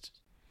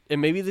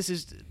 And maybe this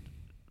is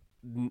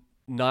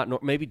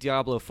maybe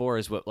Diablo 4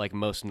 is what, like,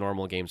 most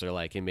normal games are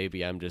like, and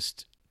maybe I'm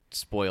just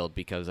spoiled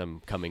because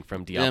I'm coming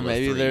from Diablo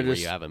 3 where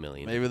you have a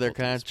million. Maybe they're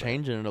kind of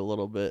changing it a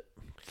little bit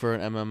for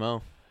an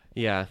MMO.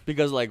 Yeah.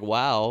 Because, like,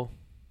 WoW,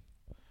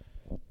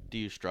 do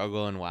you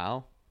struggle in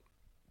WoW?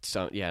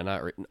 So, yeah,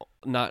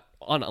 not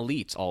on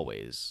elites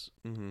always.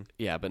 Mm-hmm.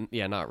 Yeah, but,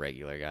 yeah, not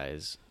regular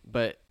guys.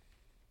 But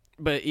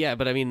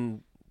I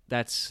mean,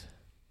 that's...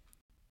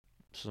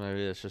 So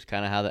maybe that's just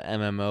kind of how the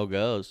MMO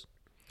goes.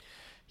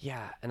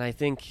 Yeah, and I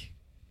think...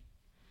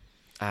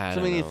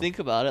 you think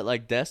about it,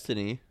 like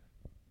Destiny...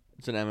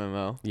 It's an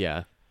MMO.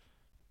 Yeah.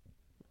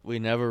 We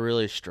never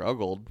really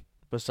struggled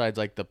besides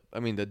like the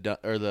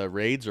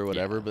raids or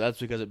whatever, but that's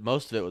because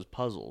most of it was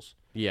puzzles.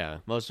 Yeah.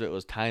 Most of it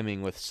was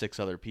timing with 6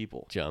 other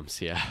people.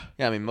 Jumps, yeah.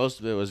 Yeah, I mean, most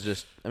of it was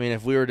just,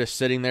 if we were just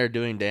sitting there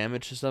doing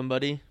damage to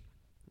somebody,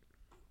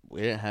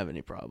 we didn't have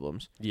any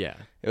problems. Yeah.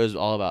 It was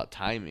all about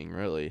timing,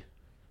 really,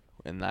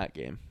 in that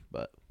game,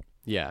 but.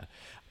 Yeah.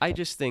 I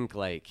just think,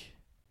 like,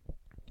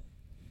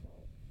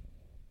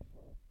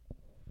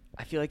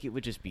 I feel like it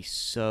would just be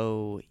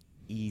so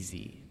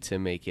easy to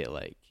make it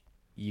like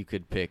you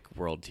could pick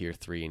World Tier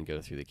 3 and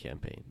go through the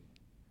campaign.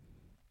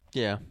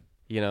 Yeah.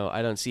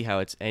 I don't see how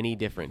it's any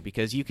different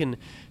because you can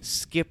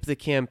skip the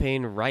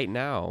campaign right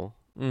now.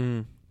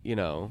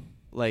 Mm-hmm.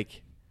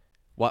 Like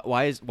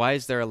why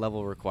is there a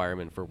level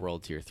requirement for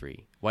World Tier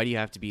 3? Why do you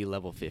have to be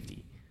level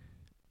 50?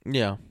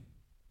 Yeah.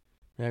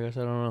 Yeah, I guess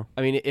I don't know.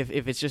 I mean, if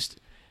it's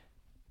just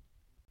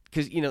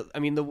because,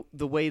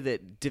 the way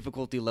that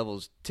difficulty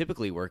levels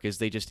typically work is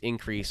they just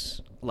increase,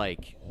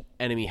 like,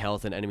 enemy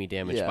health and enemy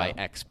damage by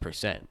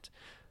X%.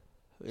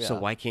 Yeah. So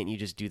why can't you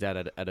just do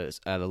that at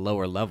a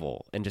lower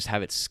level and just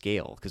have it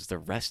scale? Because the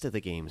rest of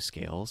the game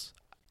scales.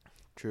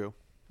 True.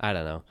 I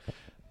don't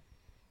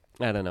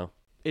know.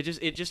 It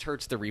just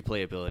hurts the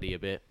replayability a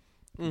bit.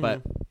 Mm-hmm.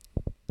 But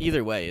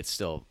either way, it's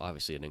still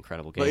obviously an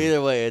incredible game. But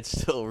either way, it's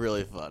still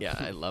really fun. Yeah,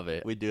 I love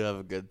it. We do have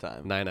a good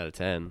time. 9 out of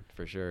 10,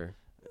 for sure.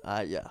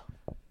 Yeah.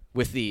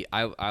 With the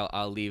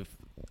I'll leave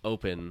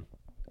open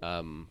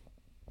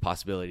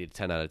possibility to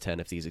 10 out of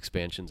 10 if these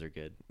expansions are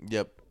good.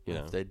 Yep.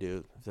 If they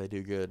do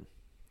good.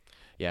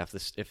 Yeah,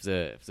 if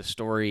the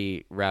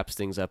story wraps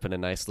things up in a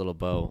nice little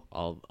bow,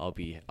 I'll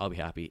be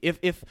happy.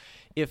 If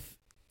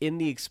in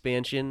the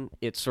expansion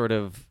it sort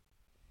of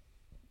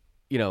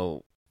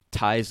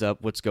ties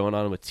up what's going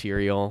on with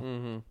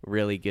Tyrael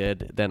really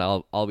good, then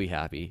I'll be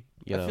happy.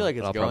 I feel like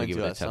it's going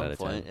to at some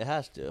point. It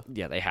has to.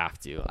 Yeah, they have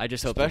to. I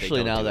just hope especially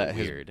that they don't now that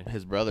weird.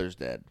 his brother's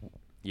dead.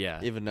 Yeah,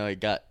 even though he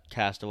got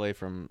cast away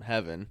from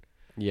heaven.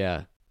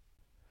 Yeah.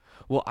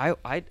 Well, I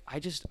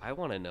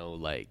want to know,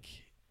 like,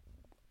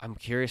 I'm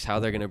curious how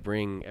they're gonna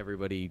bring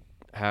everybody,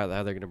 how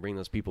they're gonna bring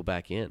those people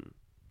back in.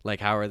 Like,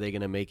 how are they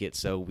gonna make it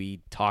so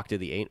we talk to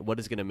the what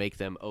is gonna make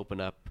them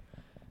open up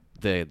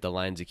the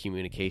lines of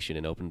communication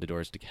and open the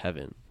doors to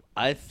heaven?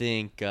 I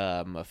think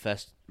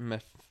Mephisto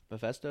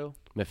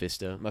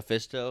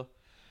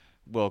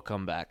will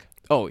come back.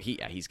 Oh,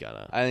 he's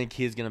gonna. I think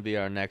he's gonna be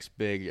our next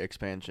big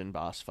expansion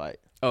boss fight.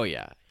 Oh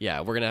yeah.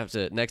 We're gonna have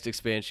to next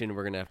expansion.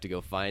 We're gonna have to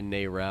go find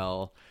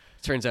Narelle.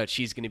 Turns out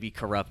she's gonna be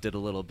corrupted a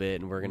little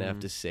bit, and we're gonna have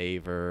to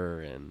save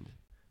her. And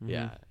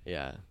yeah.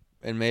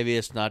 And maybe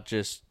it's not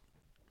just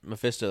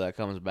Mephisto that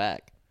comes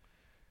back.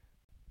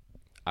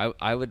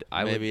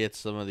 Maybe it's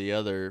some of the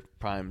other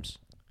primes.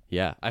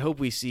 Yeah, I hope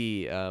we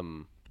see.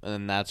 And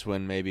then that's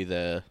when maybe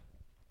the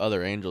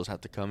other angels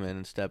have to come in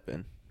and step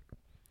in.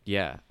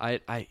 Yeah,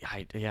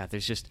 yeah.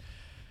 There's just.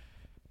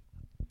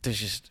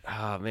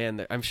 Oh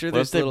man, I'm sure what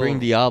there's. If they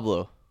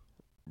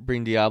bring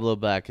Diablo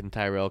back, and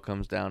Tyrell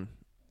comes down,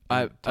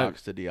 and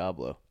talks to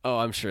Diablo. Oh,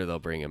 I'm sure they'll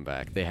bring him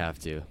back. They have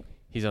to.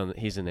 He's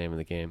the name of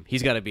the game.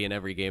 He's got to be in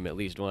every game at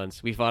least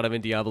once. We fought him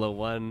in Diablo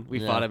 1. We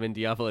fought him in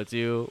Diablo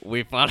 2.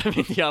 We fought him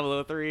in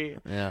Diablo 3.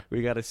 Yeah,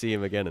 we got to see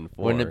him again in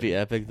 4. Wouldn't it be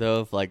epic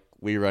though if like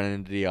we run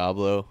into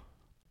Diablo,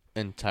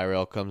 and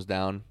Tyrell comes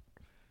down,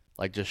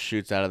 like just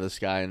shoots out of the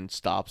sky and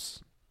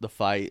stops the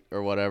fight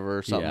or whatever,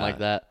 or something like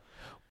that.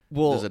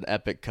 Well, there's an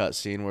epic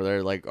cutscene where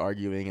they're like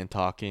arguing and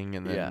talking,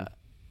 and then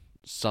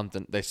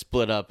something they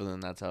split up, and then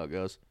that's how it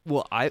goes.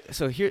 Well, I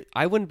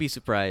wouldn't be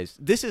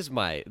surprised. This is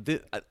I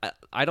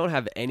don't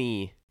have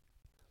any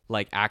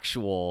like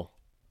actual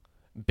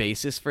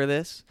basis for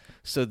this.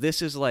 So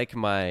this is like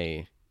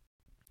my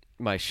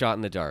shot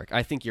in the dark.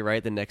 I think you're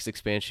right. The next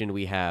expansion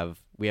we have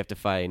to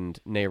find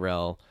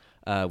Nerel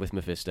with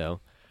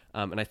Mephisto.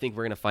 And I think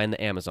we're going to find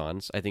the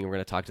Amazons. I think we're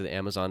going to talk to the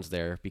Amazons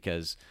there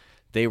because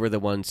they were the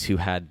ones who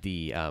had the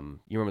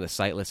you remember the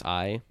sightless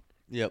eye?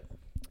 Yep.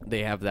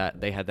 They had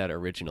that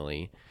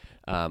originally.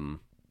 And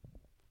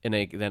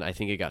then I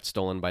think it got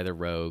stolen by the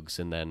rogues,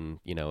 and then,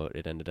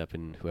 it ended up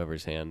in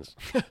whoever's hands.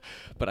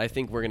 But I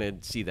think we're going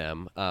to see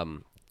them.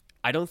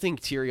 I don't think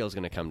Tyrael's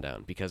going to come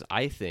down because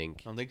I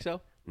think... Don't think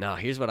so? No,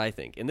 here's what I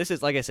think. And this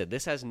is, like I said,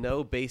 this has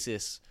no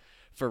basis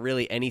for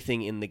really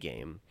anything in the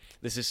game.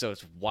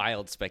 It's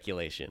wild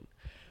speculation.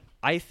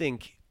 I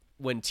think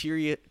when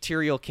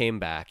Tyrael came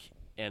back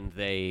and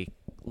they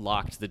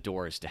locked the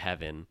doors to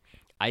heaven,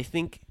 I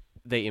think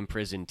they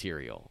imprisoned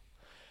Tyrael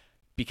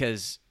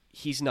because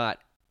he's not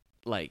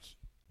like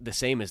the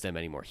same as them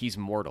anymore. He's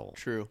mortal.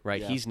 True.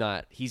 Right?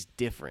 Yeah. He's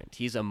different.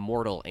 He's a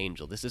mortal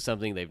angel. This is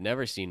something they've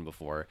never seen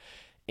before.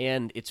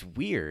 And it's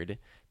weird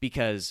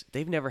because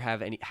they've never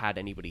had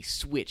anybody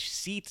switch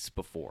seats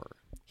before.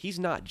 He's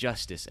not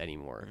justice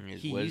anymore.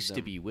 He used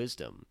to be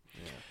wisdom.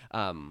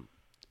 Yeah.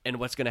 And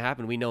what's going to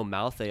happen? We know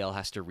Malthael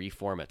has to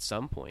reform at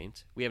some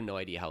point. We have no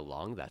idea how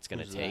long that's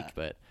going to take.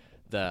 But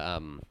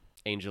the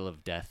Angel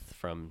of Death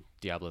from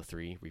Diablo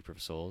III, Reaper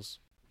of Souls,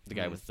 the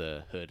guy with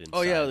the hood and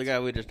Oh, yeah, the guy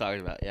we just talked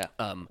about, yeah.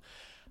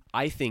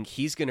 I think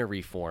he's going to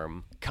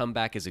reform, come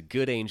back as a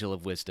good angel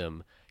of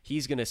wisdom.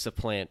 He's going to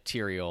supplant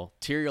Tyrael.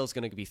 Tyrael's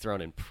going to be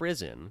thrown in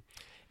prison,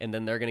 and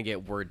then they're going to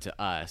get word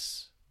to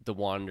us, the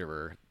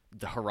Wanderer,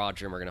 the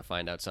Haradrim are going to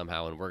find out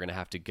somehow, and we're going to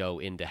have to go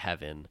into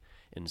heaven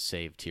and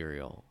save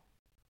Tyrael.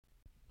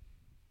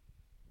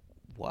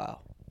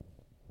 Wow.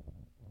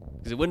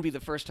 Because it wouldn't be the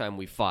first time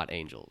we fought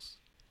angels.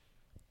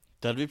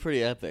 That'd be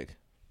pretty epic.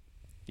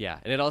 Yeah,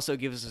 and it also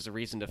gives us a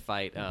reason to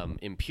fight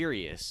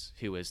Imperius,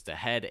 who is the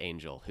head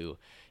angel, who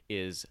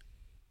is,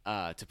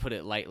 to put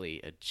it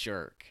lightly, a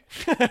jerk.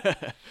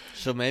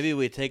 So maybe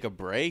we take a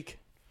break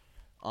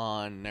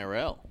on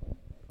Nerel.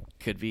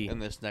 Could be. In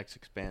this next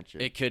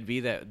expansion. It could be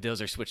that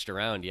those are switched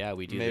around. Yeah,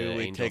 we do maybe the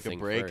we angel take a thing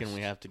break first. and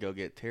we have to go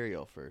get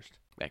Tyrael first.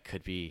 That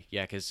could be.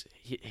 Yeah, because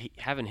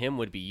having him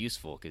would be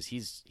useful because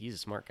he's a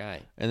smart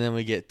guy. And then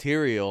we get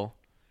Tyrael.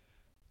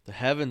 The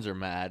heavens are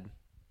mad.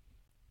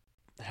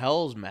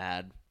 Hell's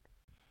mad.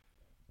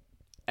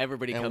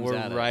 Everybody and comes we're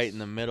at right us. in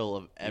the middle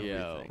of everything.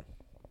 Yo.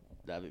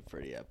 That'd be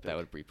pretty epic. That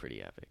would be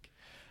pretty epic.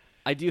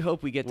 I do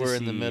hope we get to see... We're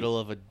in the middle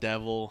of a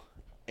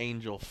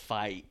devil-angel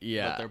fight.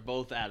 Yeah. But they're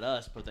both at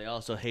us, but they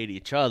also hate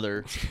each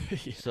other.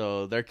 Yeah.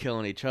 So they're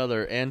killing each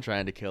other and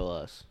trying to kill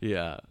us.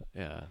 Yeah.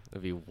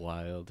 That'd be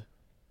wild.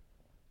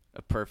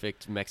 A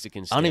perfect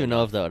Mexican standoff. I don't even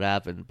know if that would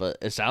happen, but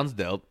it sounds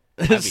dope.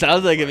 It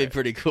sounds like it'd be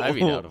pretty cool. I'd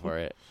be down for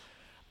it.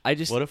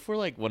 What if we're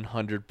like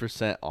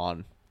 100%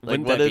 on? Like,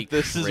 Wouldn't what that if be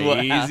this crazy? is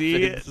what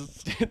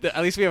happens?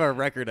 At least we have our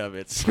record of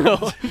it,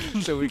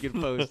 so we can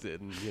post it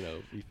and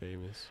be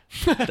famous.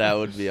 That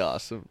would be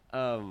awesome.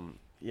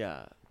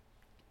 Yeah.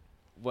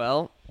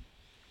 Well,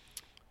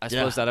 I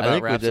suppose that about I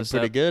think wraps we did us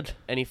pretty up. good.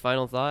 Any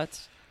final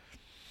thoughts?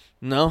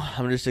 No,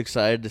 I'm just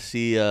excited to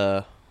see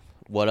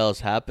what else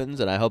happens,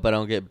 and I hope I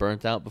don't get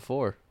burnt out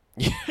before.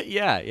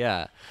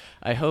 Yeah.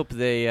 I hope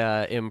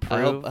they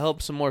improve. I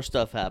hope some more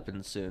stuff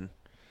happens soon,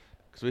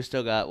 because we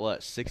still got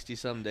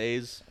 60-some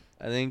days.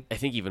 I think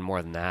even more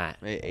than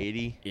that. Maybe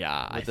 80.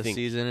 Yeah, with the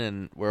season,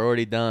 and we're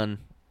already done.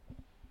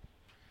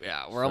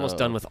 Yeah, we're almost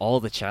done with all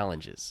the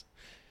challenges.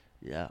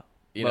 Yeah,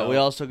 but we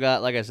also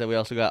got, like I said,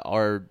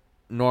 our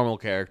normal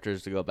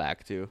characters to go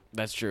back to.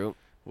 That's true.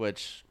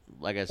 Which,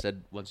 like I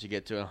said, once you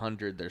get to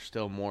 100, there's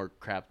still more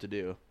crap to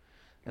do.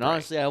 And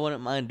honestly, I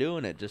wouldn't mind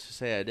doing it just to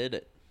say I did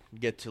it.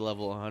 Get to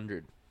level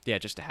 100. Yeah,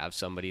 just to have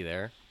somebody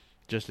there.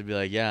 Just to be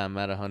like, yeah, I'm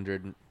at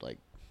 100. Like,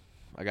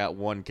 I got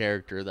one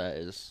character that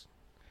is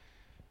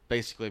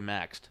basically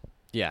maxed.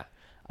 Yeah.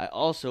 I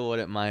also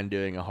wouldn't mind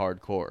doing a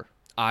hardcore.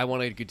 I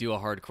want to do a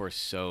hardcore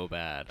so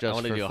bad. Just I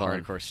want to do fun.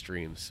 a hardcore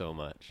stream so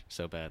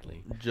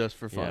badly. Just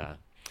for fun.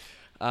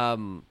 Yeah.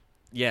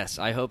 Yes,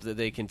 I hope that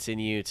they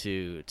continue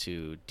to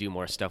do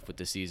more stuff with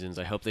the seasons.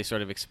 I hope they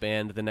sort of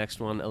expand the next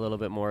one a little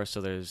bit more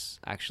so there's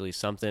actually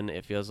something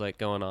it feels like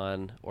going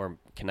on or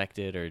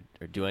connected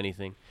or do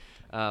anything.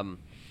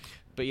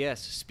 But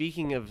yes,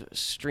 speaking of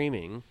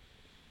streaming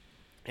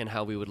and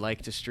how we would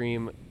like to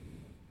stream,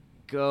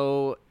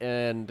 go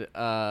and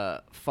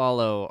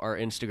follow our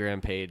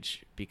Instagram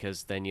page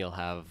because then you'll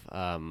have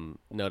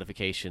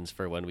notifications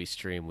for when we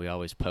stream. We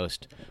always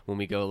post when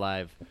we go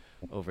live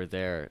over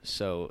there.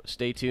 So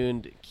stay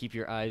tuned. Keep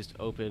your eyes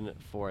open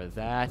for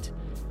that.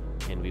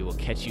 And we will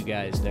catch you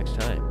guys next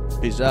time.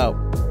 Peace out.